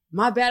like,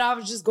 my bad. I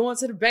was just going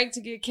to the bank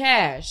to get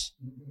cash.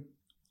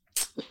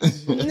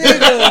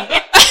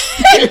 Nigga.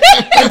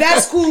 But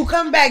that's cool.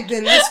 Come back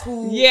then. That's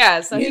cool.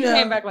 Yeah. So he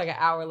came back like an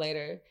hour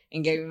later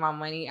and gave me my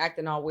money,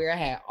 acting all weird. I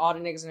had all the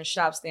niggas in the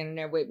shop standing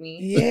there with me.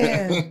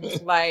 Yeah.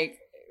 Like,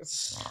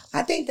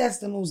 I think that's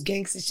the most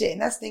gangster shit.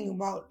 And that's the thing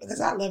about,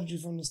 because I loved you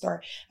from the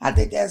start. I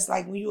think that's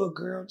like when you a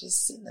girl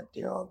just sitting up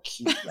there all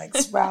cute, like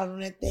smiling on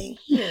that thing.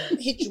 Here,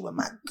 hit you with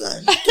my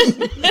gun.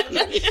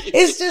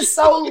 It's just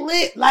so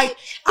lit. Like,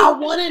 I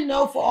want to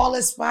know for all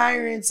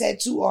aspiring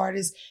tattoo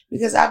artists,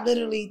 because I've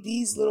literally,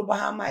 these little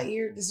behind my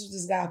ear, this was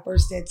this guy's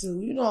first tattoo.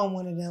 You know I'm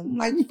one of them. I'm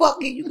like,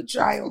 fuck it, you can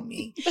try on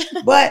me.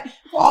 But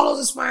for all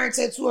those aspiring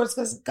tattoo artists,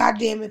 because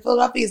goddamn it,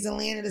 Philadelphia is the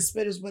land of the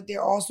spitters, but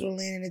they're also the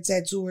land of the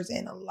tattooers,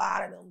 and a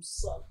lot of them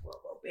suck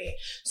real bad.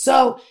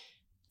 So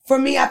for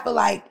me, I feel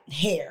like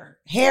hair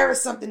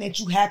is something that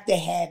you have to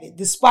have it,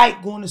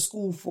 despite going to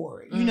school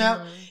for it. You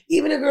know,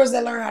 even the girls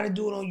that learn how to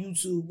do it on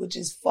YouTube, which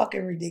is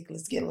fucking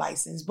ridiculous, get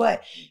licensed.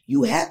 But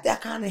you have to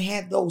kind of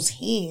have those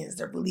hands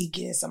that really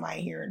get in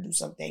somebody here and do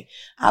something.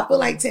 I feel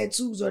like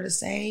tattoos are the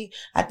same.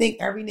 I think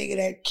every nigga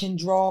that can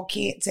draw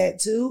can't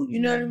tattoo. You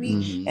know what I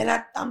mean? Mm-hmm.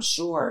 And I'm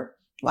sure.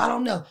 Well, I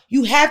don't know.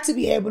 You have to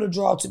be able to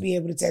draw to be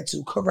able to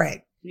tattoo.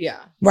 Correct.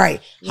 Yeah.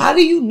 Right. Yeah. How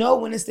do you know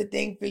when it's the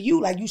thing for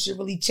you? Like, you should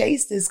really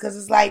chase this, because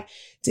it's like,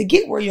 to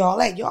get where y'all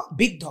at, y'all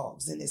big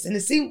dogs in this. And it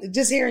seems,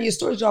 just hearing your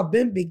stories, y'all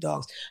been big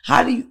dogs.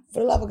 How do you,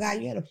 for the love of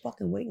God, you had a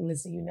fucking waiting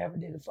list and you never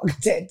did a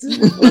fucking tattoo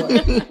before.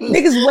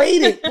 Niggas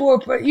waited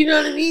for, you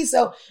know what I mean?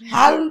 So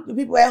how do the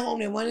people at home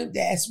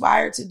that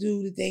aspire to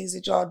do the things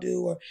that y'all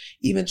do, or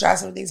even try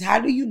some things, how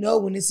do you know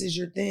when this is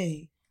your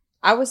thing?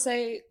 I would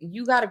say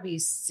you got to be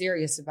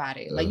serious about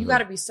it. Like, you got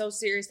to be so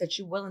serious that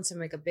you're willing to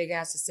make a big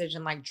ass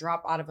decision, like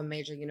drop out of a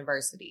major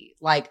university.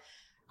 Like,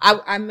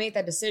 I made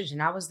that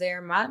decision. I was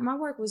there. My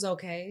work was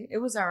okay. It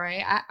was all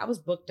right. I was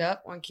booked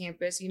up on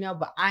campus, you know,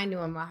 but I knew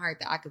in my heart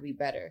that I could be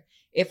better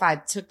if I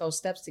took those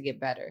steps to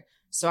get better.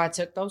 So I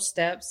took those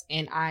steps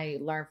and I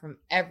learned from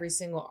every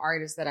single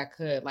artist that I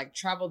could, like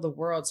travel the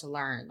world to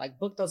learn, like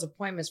book those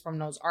appointments from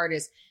those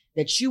artists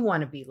that you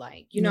want to be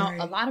like. You know,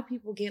 A lot of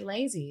people get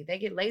lazy. They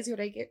get lazy or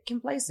they get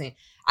complacent.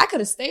 I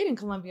could have stayed in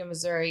Columbia,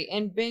 Missouri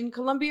and been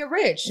Columbia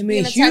rich,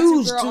 being a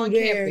tattoo girl on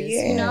campus,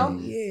 you know?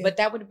 Yeah. But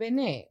that would have been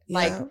it. Yeah.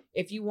 Like,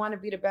 if you want to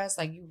be the best,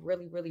 like, you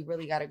really, really,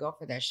 really got to go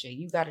for that shit.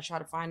 You got to try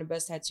to find the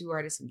best tattoo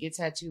artists and get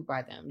tattooed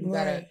by them. You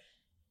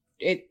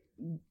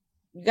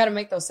got to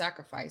make those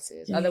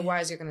sacrifices. Yeah.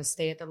 Otherwise, you're going to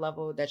stay at the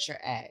level that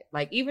you're at.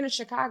 Like, even in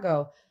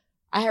Chicago,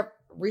 I have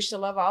reached a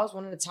level. I was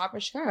one of the top in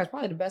Chicago. I was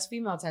probably the best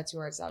female tattoo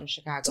artist out in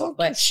Chicago.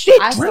 But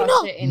shit, I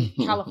saw shit in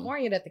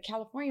California that the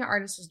California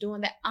artist was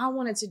doing that I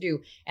wanted to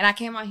do. And I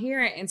came out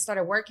here and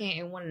started working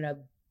in one of the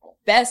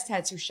best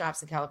tattoo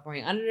shops in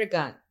California, under the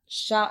gun.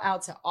 Shout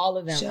out to all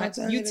of them.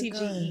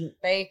 UTGE.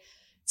 They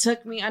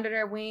took me under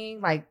their wing,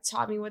 like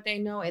taught me what they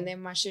know. And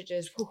then my shit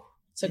just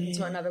took me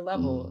to another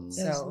level.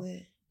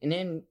 And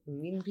then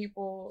meeting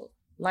people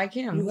like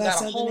him who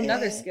got a whole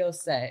nother skill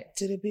set.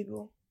 To the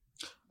people.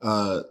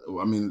 I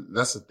mean,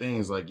 that's the thing.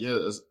 Is like,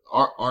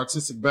 our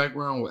artistic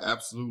background will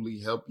absolutely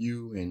help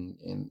you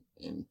and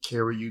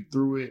carry you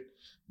through it.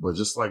 But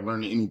just like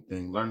learning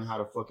anything, learning how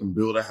to fucking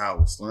build a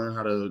house, learn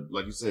how to,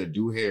 like you said,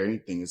 do hair,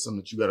 anything. It's something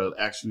that you got to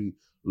actually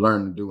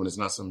learn to do, and it's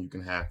not something you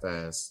can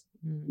half-ass.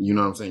 You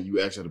know what I'm saying? You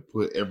actually have to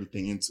put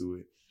everything into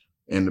it,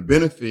 and the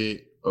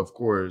benefit, of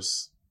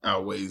course,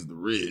 outweighs the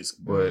risk.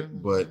 But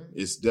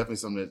it's definitely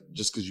something that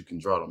just because you can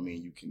draw don't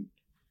mean you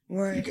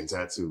can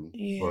tattoo.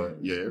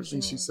 But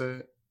everything she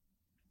said.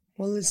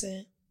 Well,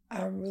 listen,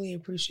 I'm really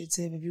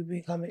appreciative of you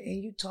being coming,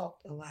 and you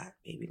talked a lot,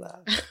 baby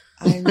love.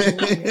 I enjoy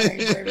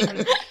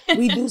it.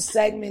 We do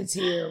segments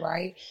here,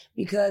 right?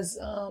 Because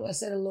I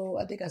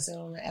think I said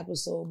on the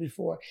episode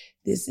before,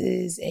 this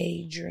is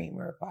a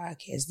dreamer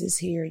podcast. This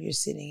here, you're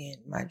sitting in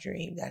my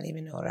dream. I didn't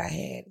even know what I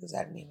had because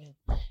I didn't even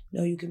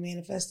know you can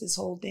manifest this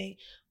whole thing.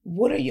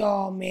 What are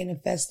y'all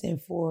manifesting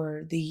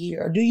for the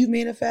year? Or do you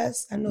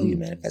manifest? I know you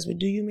manifest, but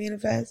do you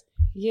manifest?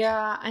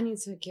 Yeah, I need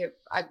to get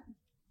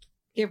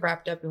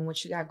wrapped up in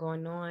what you got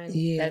going on.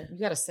 Yeah. That you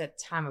got to set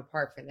time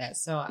apart for that.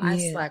 So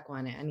I slack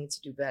on it. I need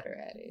to do better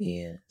at it.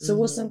 Yeah. So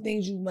what's some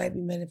things you might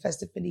be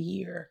manifesting for the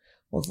year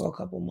or for a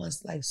couple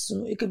months? Like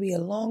soon, it could be a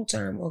long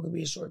term or it could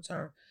be a short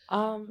term.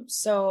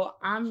 So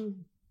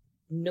I'm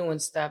doing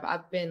stuff.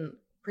 I've been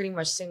pretty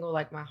much single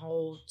like my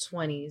whole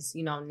 20s.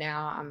 You know,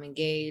 now I'm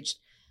engaged.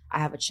 I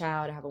have a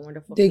child. I have a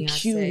wonderful fiancé. The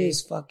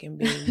cutest fucking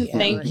baby.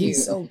 Thank you.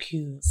 He's so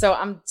cute. So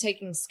I'm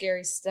taking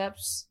scary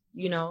steps,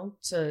 you know,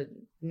 to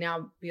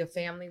now be a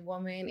family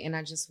woman. And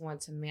I just want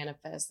to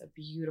manifest a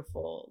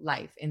beautiful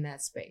life in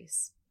that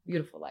space.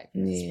 Beautiful life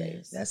in that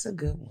space. That's a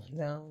good one.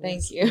 No,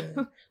 thank you.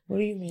 Good. What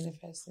are you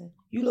manifesting?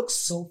 You look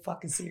so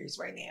fucking serious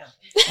right now.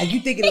 Like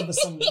you thinking of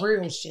some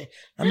real shit.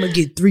 I'm going to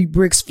get 3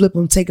 bricks, flip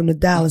them, take them to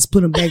Dallas,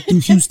 put them back through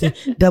Houston,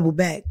 double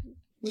back.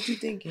 What you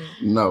thinking?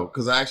 No,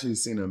 because I actually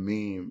seen a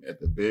meme at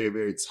the very,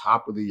 very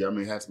top of the year. I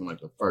mean, it had to be like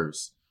the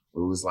first.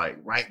 Where it was like,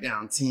 write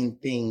down 10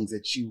 things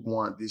that you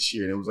want this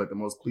year. And it was like the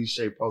most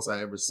cliche post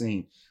I ever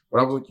seen. But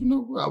I was like, you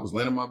know what? I was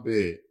laying in my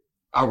bed.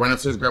 I ran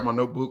upstairs, grabbed my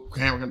notebook,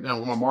 came down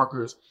with my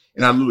markers.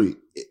 And I literally,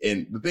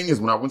 and the thing is,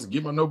 when I went to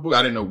get my notebook,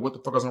 I didn't know what the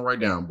fuck I was going to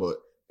write down. But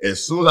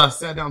as soon as I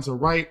sat down to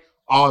write,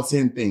 all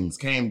 10 things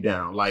came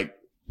down. Like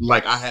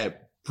I had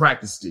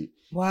practiced it.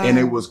 Wow. And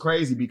it was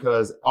crazy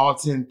because all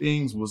 10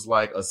 things was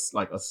like a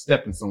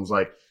stepping stone. It was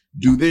like,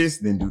 do this,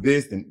 then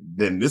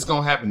this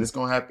gonna happen, this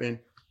gonna happen.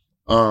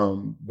 But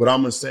I'm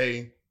gonna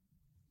say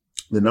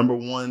the number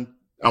one,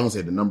 I won't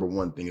say the number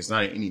one thing, it's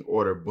not in any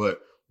order, but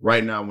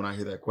right now when I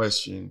hear that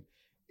question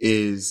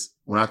is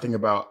when I think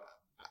about,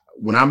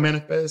 when I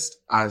manifest,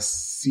 I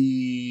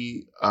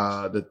see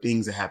the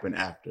things that happen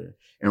after.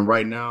 And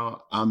right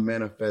now I'm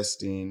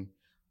manifesting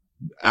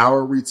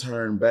our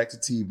return back to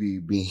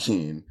TV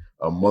being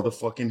a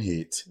motherfucking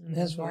hit.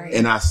 That's right.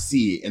 And I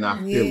see it and I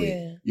feel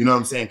it. You know what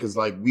I'm saying? Cause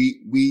like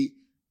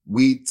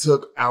we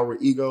took our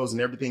egos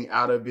and everything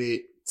out of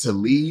it to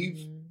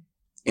leave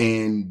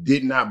and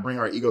did not bring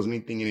our egos or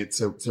anything in it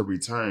to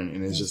return.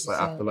 And it's just like,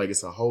 I feel like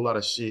it's a whole lot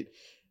of shit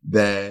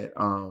that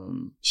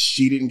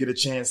she didn't get a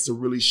chance to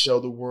really show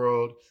the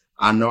world.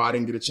 I know I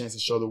didn't get a chance to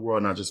show the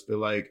world. And I just feel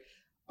like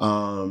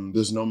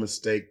there's no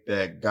mistake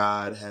that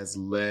God has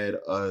led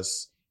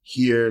us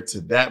here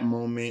to that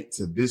moment,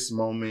 to this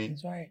moment.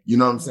 That's right. You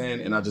know what I'm saying?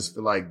 And I just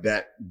feel like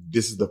that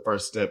this is the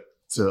first step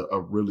to a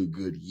really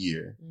good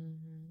year.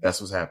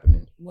 That's what's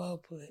happening. Well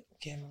put,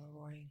 Kevin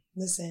Laroy.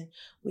 Listen,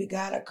 we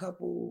got a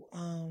couple,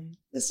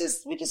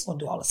 we're just gonna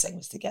do all the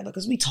segments together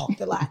because we talked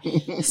a lot.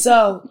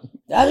 So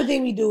the other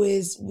thing we do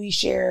is we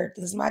share,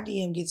 because my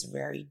DM gets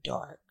very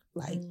dark.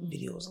 Like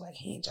videos like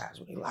hand jobs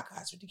where they lock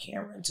eyes with the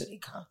camera until they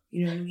come.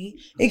 You know what I mean?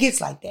 It gets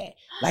like that.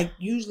 Like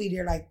usually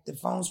they're like the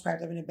phone's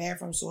packed up in the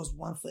bathroom, so it's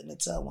 1 foot in the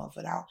tub, 1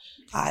 foot out,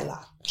 eye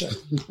lock, jerk,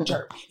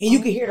 jerk. And you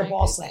can hear the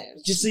ball slap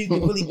just so you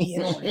can really be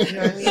in on it. You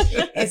know what I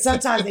mean? And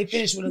sometimes they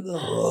finish with a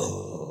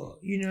little,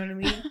 you know what I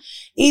mean?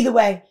 Either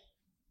way,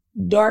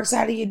 dark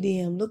side of your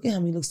DM. Look at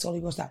him, he looks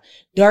totally grossed out.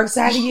 Dark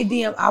side of your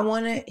DM. I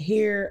want to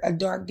hear a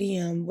dark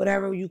DM,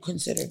 whatever you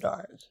consider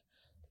dark.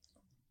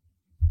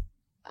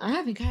 I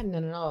haven't gotten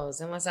none of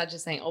those unless I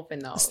just ain't open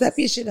those. Step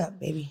your shit up,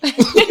 baby.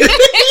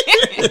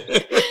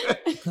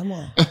 Come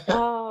on.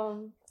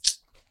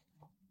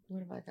 What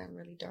have I gotten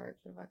really dark?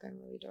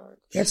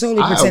 They're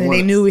totally pretending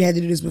they knew we had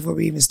to do this before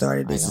we even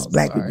started. This is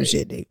black people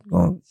shit. They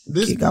gonna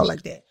kick out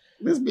like that.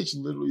 This bitch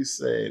literally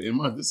said,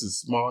 this is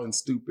small and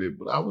stupid,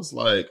 but I was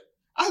like,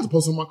 I had to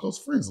post on my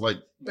close friends, like,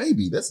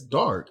 baby, that's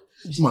dark.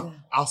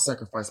 I'll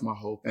sacrifice my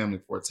whole family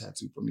for a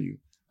tattoo from you.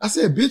 I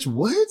said, bitch,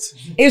 what?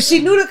 If she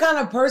knew the kind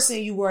of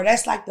person you were,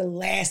 that's like the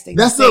last thing.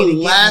 That's the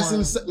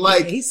last,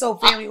 like, he's so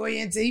family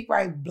oriented. He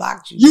probably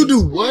blocked you. You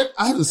do what?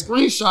 I had to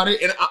screenshot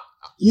it, and I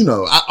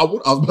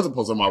was about to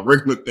post on my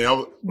regular thing. I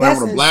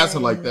want to blast her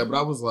like that, but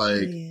I was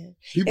like,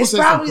 people it's say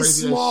probably some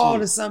crazy small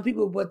shit to some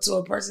people, but to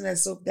a person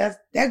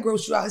that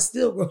gross you out, it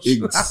still gross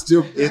you out. It's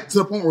to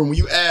the point where when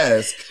you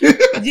ask,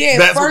 yeah,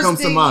 that's first what comes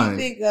thing to mind. You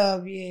think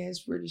of, it's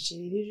pretty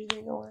shitty. Did you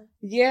think of one?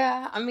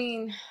 Yeah, I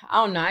mean,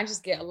 I don't know. I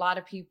just get a lot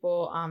of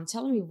people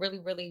telling me really,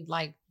 really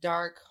like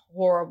dark,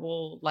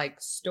 horrible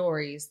like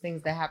stories,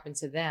 things that happen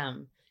to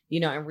them,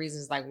 and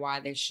reasons like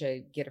why they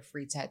should get a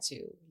free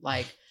tattoo.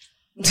 Like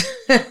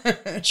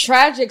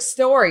tragic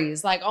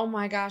stories, like, oh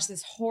my gosh,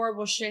 this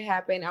horrible shit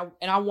happened,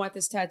 and I want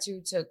this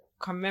tattoo to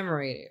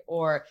commemorate it,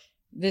 or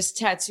this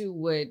tattoo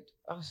would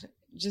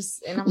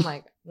and I'm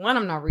like, one,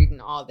 I'm not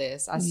reading all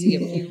this. I see a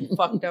few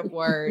fucked up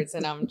words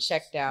and I'm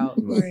checked out.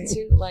 Right.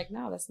 Two, like,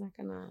 no, that's not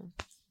gonna,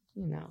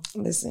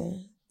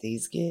 Listen,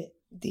 these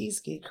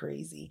get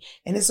crazy.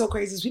 And it's so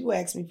crazy. People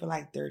ask me for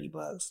like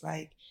 $30.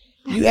 Like,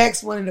 you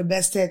ask one of the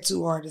best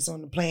tattoo artists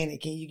on the planet,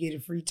 can you get a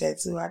free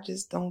tattoo? I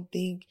just don't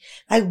think,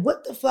 like,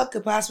 what the fuck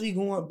could possibly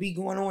be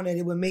going on that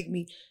it would make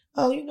me,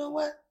 oh, you know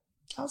what?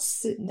 I'll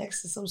sit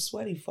next to some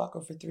sweaty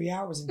fucker for 3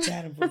 hours and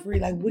chat him for free.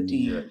 Like, what do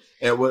you?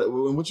 And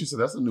what you said,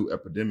 that's a new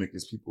epidemic.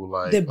 Is people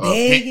like the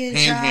begging,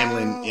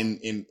 panhandling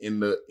in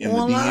the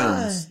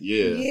DMs.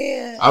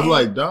 Yeah. I'm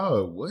like,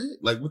 dog, what?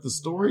 Like with the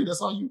story,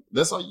 that's all you.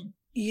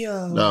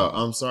 Yeah. No,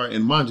 I'm sorry.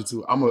 And mind you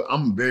too,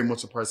 I'm very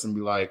much a person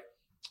be like,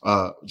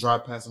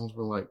 drive past someone's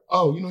been like,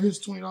 oh,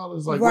 here's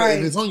 $20. Like, right.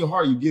 If it's on your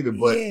heart, you give it.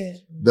 But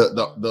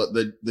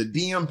the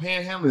DM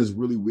panhandling is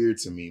really weird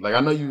to me. Like, I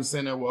know you were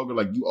saying that, Wilger,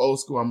 like, you old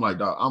school. I'm like,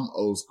 dog, I'm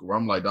old school.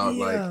 I'm like, dog,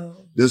 like,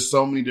 there's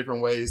so many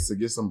different ways to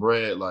get some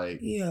bread,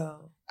 like,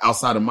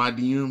 outside of my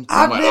DMs.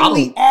 I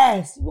literally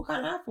asked, what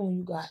kind of iPhone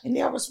you got? And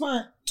they'll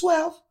respond,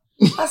 12.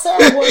 I said,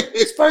 well,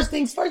 first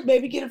things first,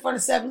 baby, get in front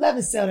of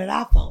 7-Eleven, sell that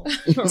iPhone.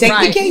 Take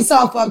the case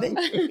off of it,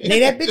 lay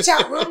that bitch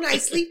out real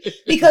nicely,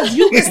 because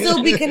you can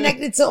still be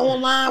connected to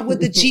online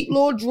with the cheap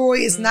little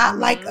droid. It's not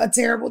like a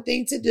terrible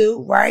thing to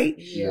do, right?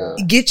 Yeah.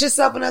 Get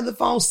yourself another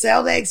phone,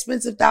 sell that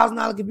expensive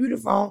 $1,000 computer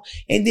phone,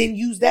 and then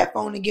use that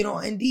phone to get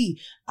on Indeed.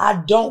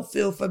 I don't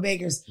feel for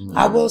beggars.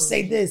 I will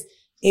say this.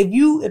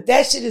 If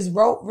that shit is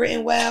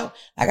written well,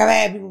 like I've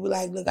had people be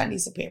like, look, I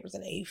need some Pampers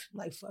and $8. I'm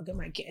like, fuck, it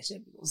might catch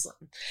it or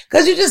something.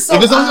 Cause you're just so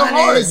honest. If it's on your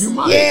heart, you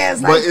might. Yeah,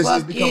 it's like,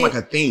 it's become like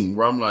a thing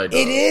where I'm like,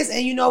 it is.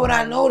 And you know what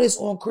I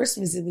noticed on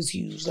Christmas, it was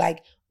huge.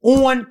 Like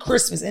on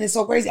Christmas. And it's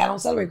so crazy. I don't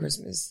celebrate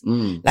Christmas.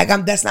 Like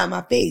that's not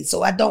my faith.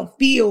 So I don't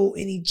feel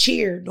any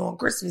cheer during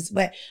Christmas,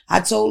 but I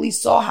totally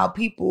saw how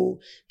people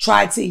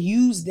try to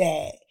use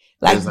that.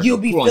 Like you'll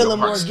be feeling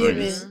more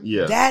giving.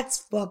 Yeah. That's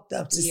fucked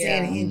up to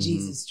stand in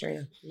Jesus'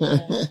 trail.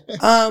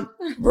 Yeah.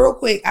 Real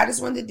quick, I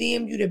just wanted to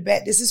DM you to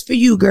bet. This is for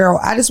you, girl.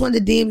 I just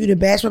wanted to DM you to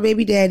bash my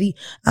baby daddy.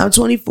 I'm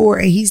 24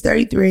 and he's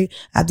 33.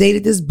 I've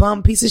dated this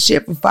bum piece of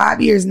shit for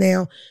 5 years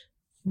now.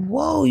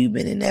 Whoa, you've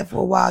been in that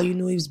for a while. You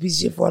knew he was a piece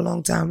of shit for a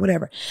long time.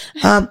 Whatever.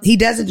 He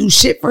doesn't do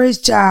shit for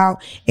his child,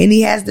 and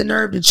he has the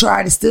nerve to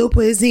try to still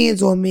put his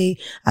hands on me.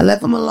 I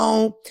left him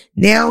alone.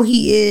 Now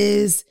he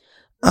is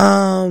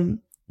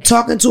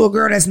talking to a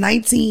girl that's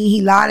 19.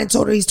 He lied and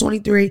told her he's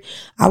 23.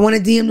 I want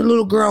to DM the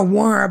little girl and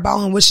warn her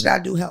about him. What should I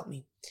do? Help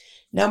me.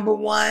 Number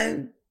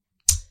one,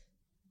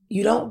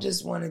 you don't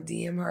just want to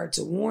DM her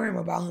to warn him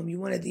about him. You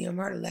want to DM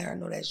her to let her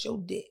know that's your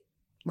dick.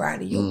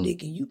 Riding your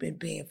dick, and you've been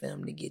paying for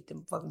him to get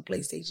them fucking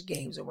PlayStation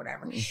games or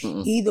whatever.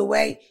 Either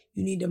way,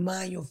 you need to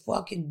mind your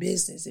fucking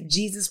business. If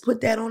Jesus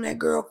put that on that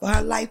girl for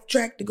her life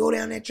track to go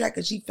down that track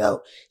because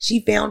she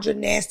found your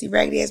nasty,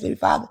 raggedy ass baby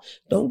father,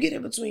 don't get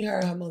in between her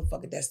and her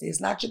motherfucking destiny. It's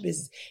not your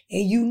business.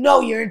 And you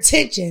know your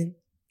intentions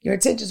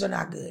are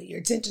not good. Your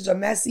intentions are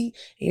messy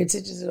and your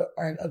intentions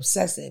are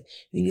obsessive.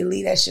 You need to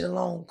leave that shit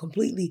alone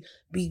completely.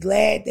 Be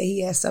glad that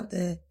he has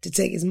something to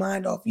take his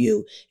mind off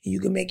you and you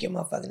can make your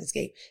motherfucking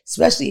escape.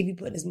 Especially if he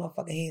putting his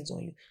motherfucking hands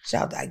on you.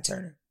 Shout out to Ike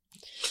Turner.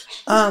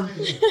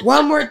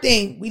 One more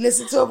thing. We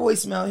listen to a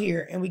voicemail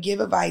here and we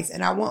give advice,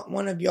 and I want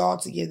one of y'all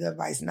to give the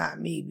advice,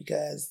 not me,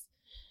 because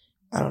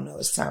I don't know.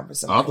 It's time for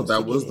something. I thought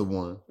that was the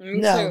one.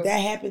 No, that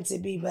happened to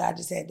be, but I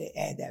just had to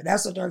add that.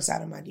 That's the dark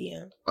side of my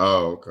DM.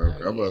 Oh, okay.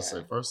 I'm about to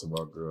say, first of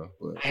all, girl.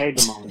 But. Hey,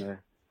 Damona.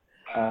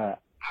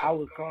 I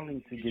was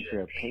calling to get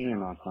your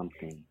opinion on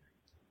something.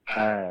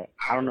 I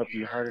don't know if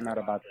you heard or not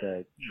about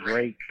the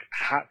Drake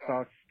hot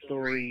sauce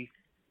story.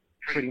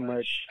 Pretty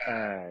much,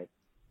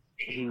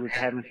 he was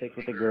having sex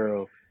with a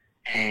girl,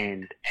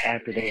 and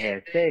after they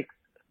had sex,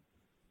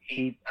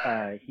 he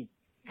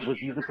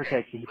was using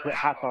protection. He put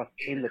hot sauce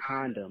in the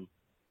condom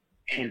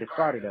and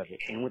discarded of it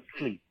and went to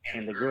sleep.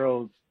 And the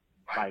girl,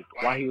 like,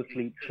 while he was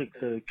asleep, took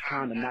the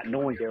condom not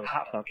knowing there was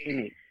hot sauce in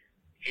it.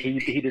 He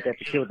did that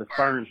to kill the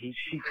sperm. She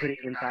put it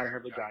inside of her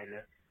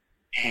vagina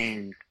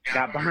and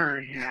got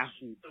burned, and now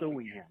she's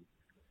suing him.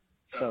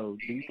 So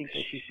do you think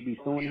that she should be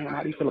suing him?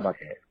 How do you feel about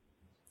that?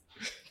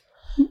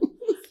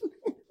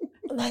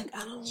 Like,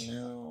 I don't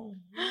know.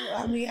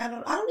 I mean, I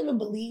don't even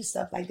believe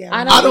stuff like that.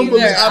 I don't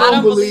believe it. I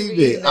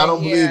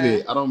don't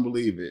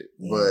believe it.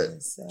 Yeah,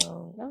 but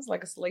so that was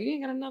like a slave. You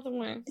ain't got another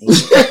one.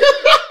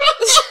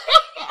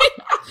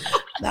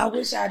 I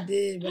wish I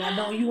did, but I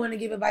don't. You want to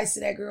give advice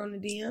to that girl in the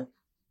DM?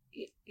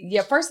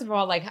 Yeah, first of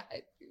all, like,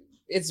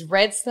 it's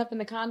red stuff in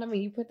the condom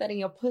and you put that in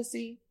your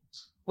pussy.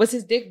 Was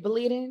his dick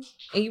bleeding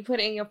and you put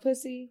it in your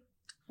pussy?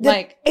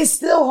 Like, it's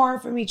still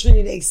hard for me,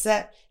 Trini, to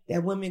accept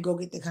that women go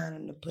get the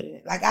condom to put it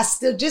in. Like, I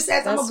still, just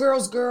as I'm a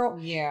girl's girl,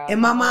 in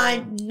my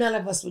mind, none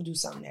of us would do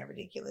something that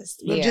ridiculous.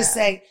 We'll just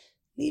say,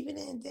 leave it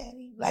in,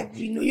 daddy. Like,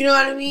 you know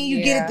what I mean?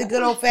 You get it the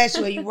good old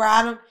fashioned way. You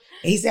ride him,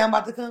 and he say, I'm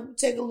about to come.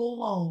 Take a little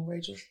long,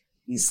 Rachel.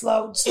 You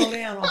slow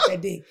down off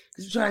that dick.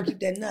 Because you're trying to keep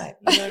that nut.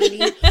 You know what I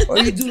mean? Or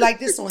you do like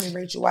this on him,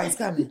 Rachel, while he's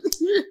coming.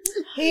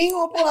 He ain't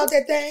gonna pull out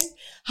that thing.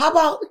 How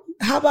about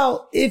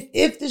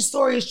if this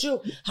story is true,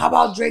 how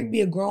about Drake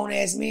be a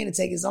grown-ass man and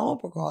take his own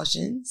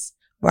precautions,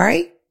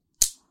 right?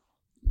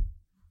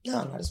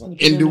 No, I just want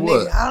to and do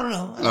what? I don't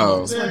know. I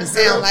just want to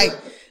sound like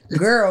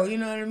girl, you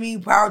know what I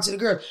mean? Power to the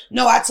girl.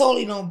 No, I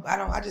totally don't.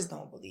 I just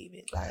don't believe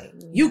it. Like,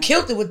 you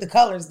killed it with the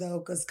colors though,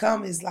 because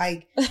cum is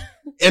like.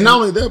 And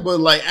not only that, but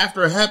like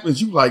after it happens,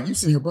 you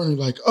sitting here burning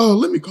like, oh,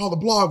 let me call the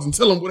blogs and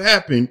tell them what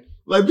happened.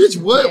 Like, bitch,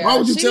 what? Yeah, why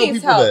would you tell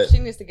people that? She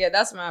needs to get.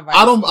 That's my advice.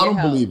 I don't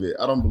believe it.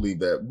 I don't believe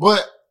that.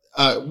 But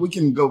we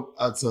can go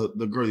to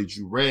the girl that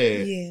you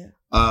read. Yeah.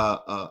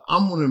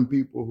 I'm one of them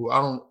people who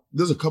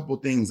there's a couple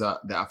of things that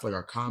I feel like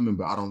are common,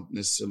 but I don't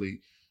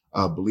necessarily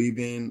believe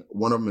in.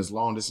 One of them is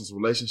long distance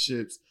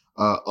relationships.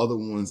 Other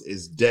ones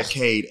is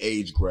decade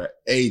age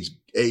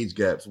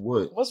gaps.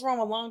 What's wrong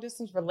with long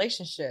distance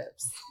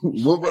relationships?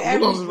 what long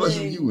distance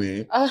relationship you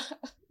in?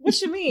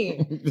 What you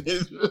mean?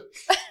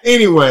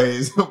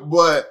 Anyways,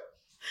 but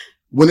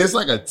when it's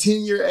like a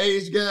 10-year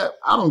age gap,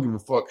 I don't give a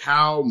fuck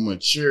how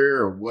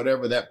mature or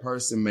whatever that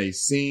person may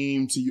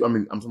seem to you. I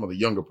mean, I'm talking about the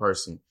younger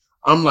person.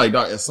 I'm like,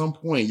 dog, at some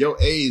point, your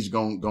age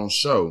gonna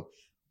show.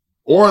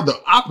 Or the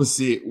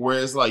opposite,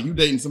 where it's like you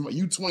dating somebody,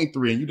 you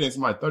 23 and you dating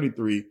somebody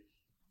 33.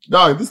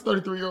 Dog, this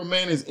 33-year-old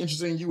man is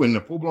interested in you in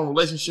a full-blown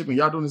relationship and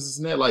y'all doing this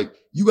and that. Like,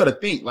 you got to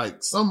think,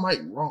 like, something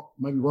might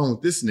be wrong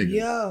with this nigga.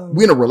 Yeah.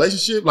 We in a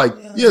relationship. Like,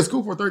 yeah, it's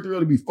cool for a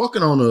 33-year-old to be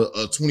fucking on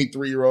a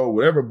 23-year-old,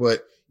 whatever,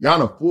 but y'all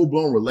in a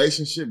full-blown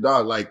relationship,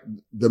 dog, like,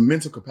 the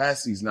mental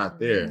capacity is not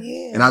there.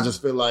 Yeah. And I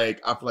just feel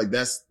like,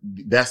 that's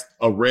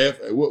a red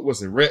flag.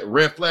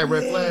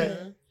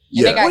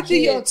 Yeah. What do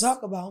y'all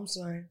talk about? I'm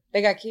sorry.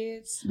 They got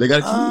kids? They got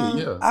a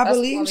kid, yeah. I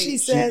believe she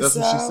said that's so.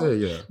 That's what she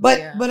said, yeah.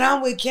 But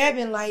I'm with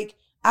Kevin, like,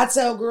 I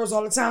tell girls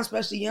all the time,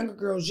 especially younger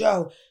girls,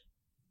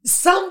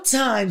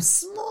 sometimes,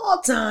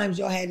 small times,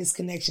 y'all had this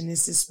connection.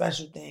 It's this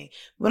special thing.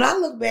 When I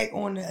look back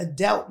on the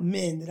adult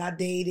men that I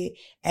dated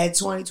at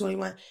 20,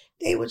 21,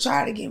 they would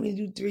try to get me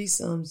to do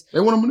threesomes. They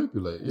want to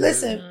manipulate. Yeah.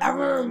 Listen, I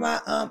remember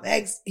my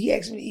ex, he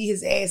asked me to eat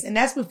his ass, and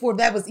that's before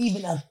that was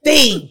even a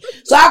thing.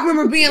 So I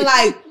remember being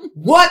like,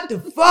 what the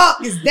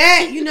fuck is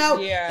that? You know?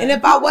 Yeah. And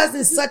if I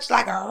wasn't such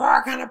like a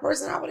hard kind of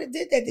person, I would have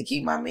did that to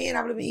keep my man.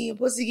 I would have been eating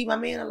pussy to keep my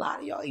man. A lot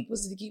of y'all eat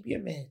pussy to keep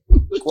your man.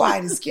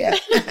 Quiet as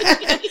kept.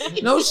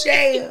 No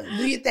shade.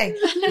 Do your thing.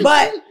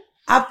 But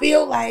I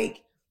feel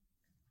like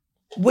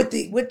with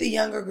the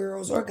younger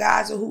girls or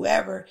guys or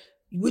whoever,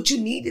 what you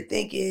need to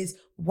think is,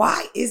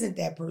 why isn't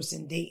that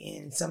person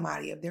dating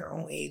somebody of their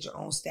own age or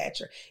own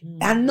stature?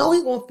 I know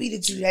he gonna feed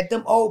it to you that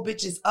them old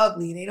bitches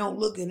ugly and they don't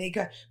look and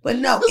but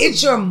no,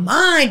 it's your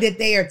mind that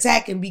they are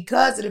attacking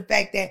because of the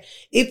fact that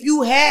if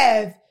you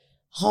have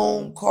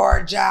home,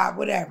 car, job,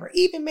 whatever,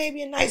 even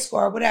maybe a nice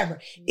car, whatever,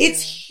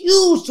 it's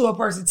huge to a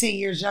person 10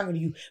 years younger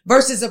than you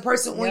versus a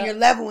person on your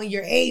level and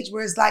your age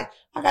where it's like,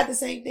 I got the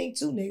same thing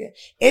too, nigga.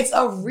 It's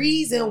a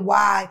reason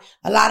why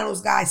a lot of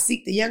those guys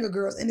seek the younger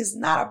girls, and it's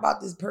not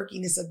about this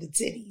perkiness of the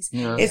titties.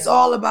 Yeah. It's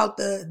all about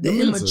the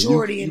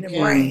immaturity in the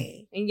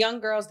brain. And young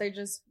girls,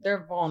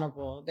 they're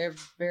vulnerable. They're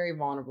very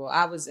vulnerable.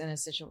 I was in a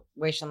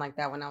situation like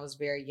that when I was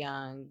very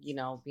young, you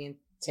know, being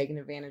taken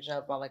advantage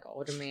of by like an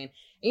older man.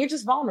 And you're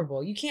just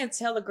vulnerable. You can't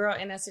tell a girl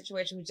in that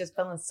situation who's just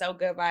feeling so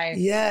good by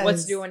what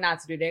to do and not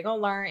to do. They're going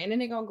to learn and then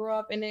they're going to grow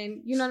up and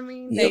then, you know what I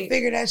mean? You'll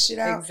figure that shit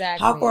out.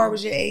 Exactly. How far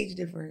was your age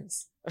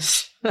difference?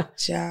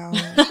 Child.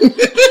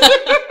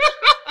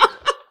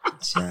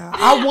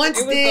 I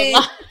once did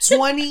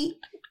 20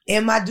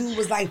 and my dude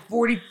was like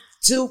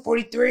 42,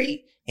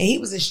 43. And he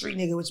was a street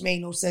nigga, which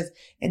made no sense.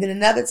 And then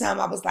another time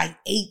I was like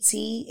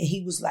 18 and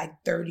he was like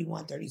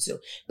 31, 32.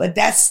 But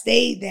that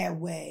stayed that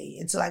way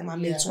until like my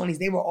mid-20s.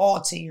 They were all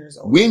 10 years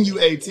old. When you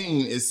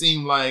 18, it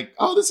seemed like,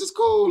 oh, this is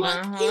cool.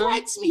 Like, he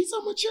likes me, he's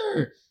so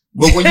mature.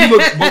 But when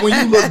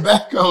you look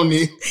back on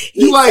it,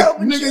 you like, so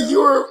nigga,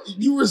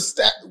 you were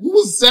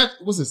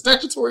was it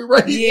statutory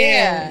rape?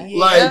 Yeah.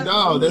 Like,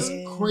 no, that's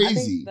crazy. I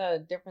think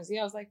the difference, it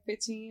was like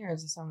 15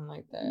 years or something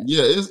like that.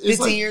 Yeah, it's 15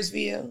 like, years for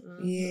you.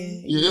 Mm-hmm.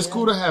 Yeah, it's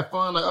cool to have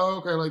fun. Like, oh,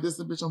 okay, like this is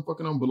the bitch I'm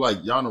fucking on, but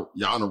like y'all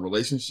in a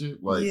relationship,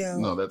 like,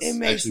 no, that's it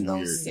makes actually no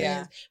weird. sense.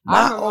 Yeah.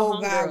 My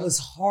old guy was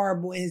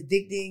horrible, and his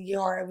dick didn't get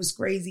hard. It was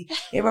crazy.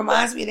 It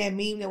reminds me of that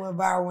meme that went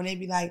viral when they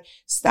be like,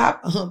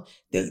 "Stop."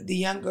 The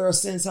young girl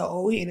sends her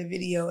old head in a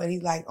video, and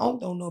he's like, "Oh,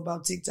 don't know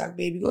about TikTok,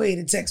 baby. Go ahead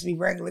and text me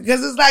regular."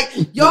 Because it's like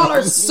y'all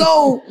are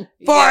so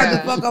far the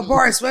fuck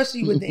apart,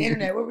 especially with the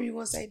internet. What were you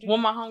gonna say, Drew? Well,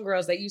 my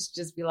homegirls, they used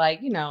to just be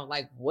like,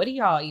 like, what do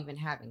y'all even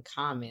have in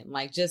common?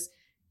 Like, just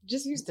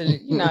used to,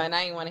 and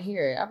I didn't want to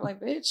hear it. I'm like,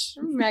 bitch,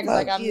 I'm mad because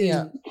I got me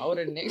a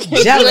older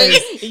nigga.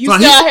 Jealous. You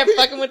still out here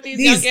fucking with these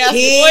young ass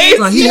kids.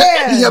 boys? He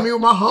helped me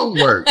with my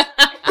homework.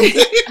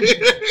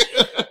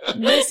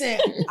 Listen,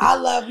 I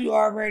love you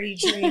already,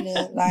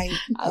 Trina. Like,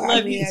 I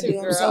love you too,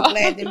 girl. I'm so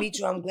glad to meet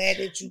you. I'm glad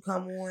that you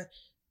come on.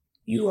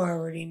 You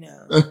already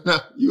know.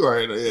 You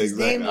already know. Yeah,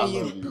 exactly.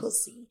 Damn, you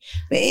pussy.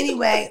 But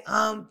anyway,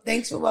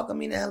 thanks for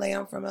welcoming me to LA.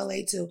 I'm from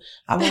LA too.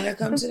 I want to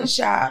come to the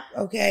shop.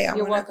 Okay,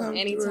 You're welcome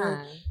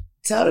anytime.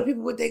 Tell the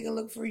people what they can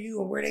look for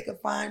you and where they can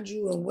find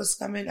you and what's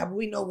coming.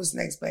 We know what's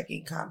next, Black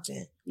Ink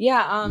Compton.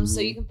 Yeah, so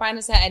you can find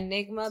us at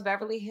Enigma,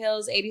 Beverly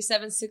Hills,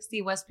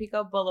 8760 West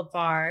Pico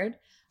Boulevard.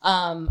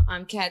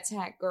 I'm Cat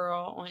Tat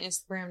Girl on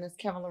Instagram. That's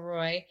Kevin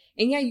Laroy.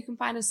 And yeah, you can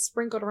find us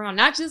sprinkled around,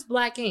 not just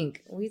Black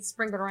Ink. We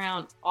sprinkled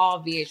around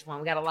all VH1.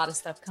 We got a lot of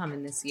stuff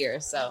coming this year.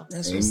 So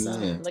that's what's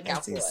up. Look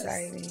out for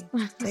exciting.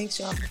 us. Thanks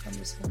y'all for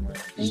coming so much.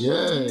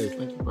 Yes,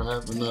 thank you for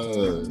having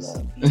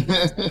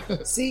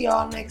us. See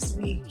y'all next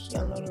week.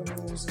 Y'all know the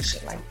rules and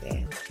shit like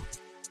that.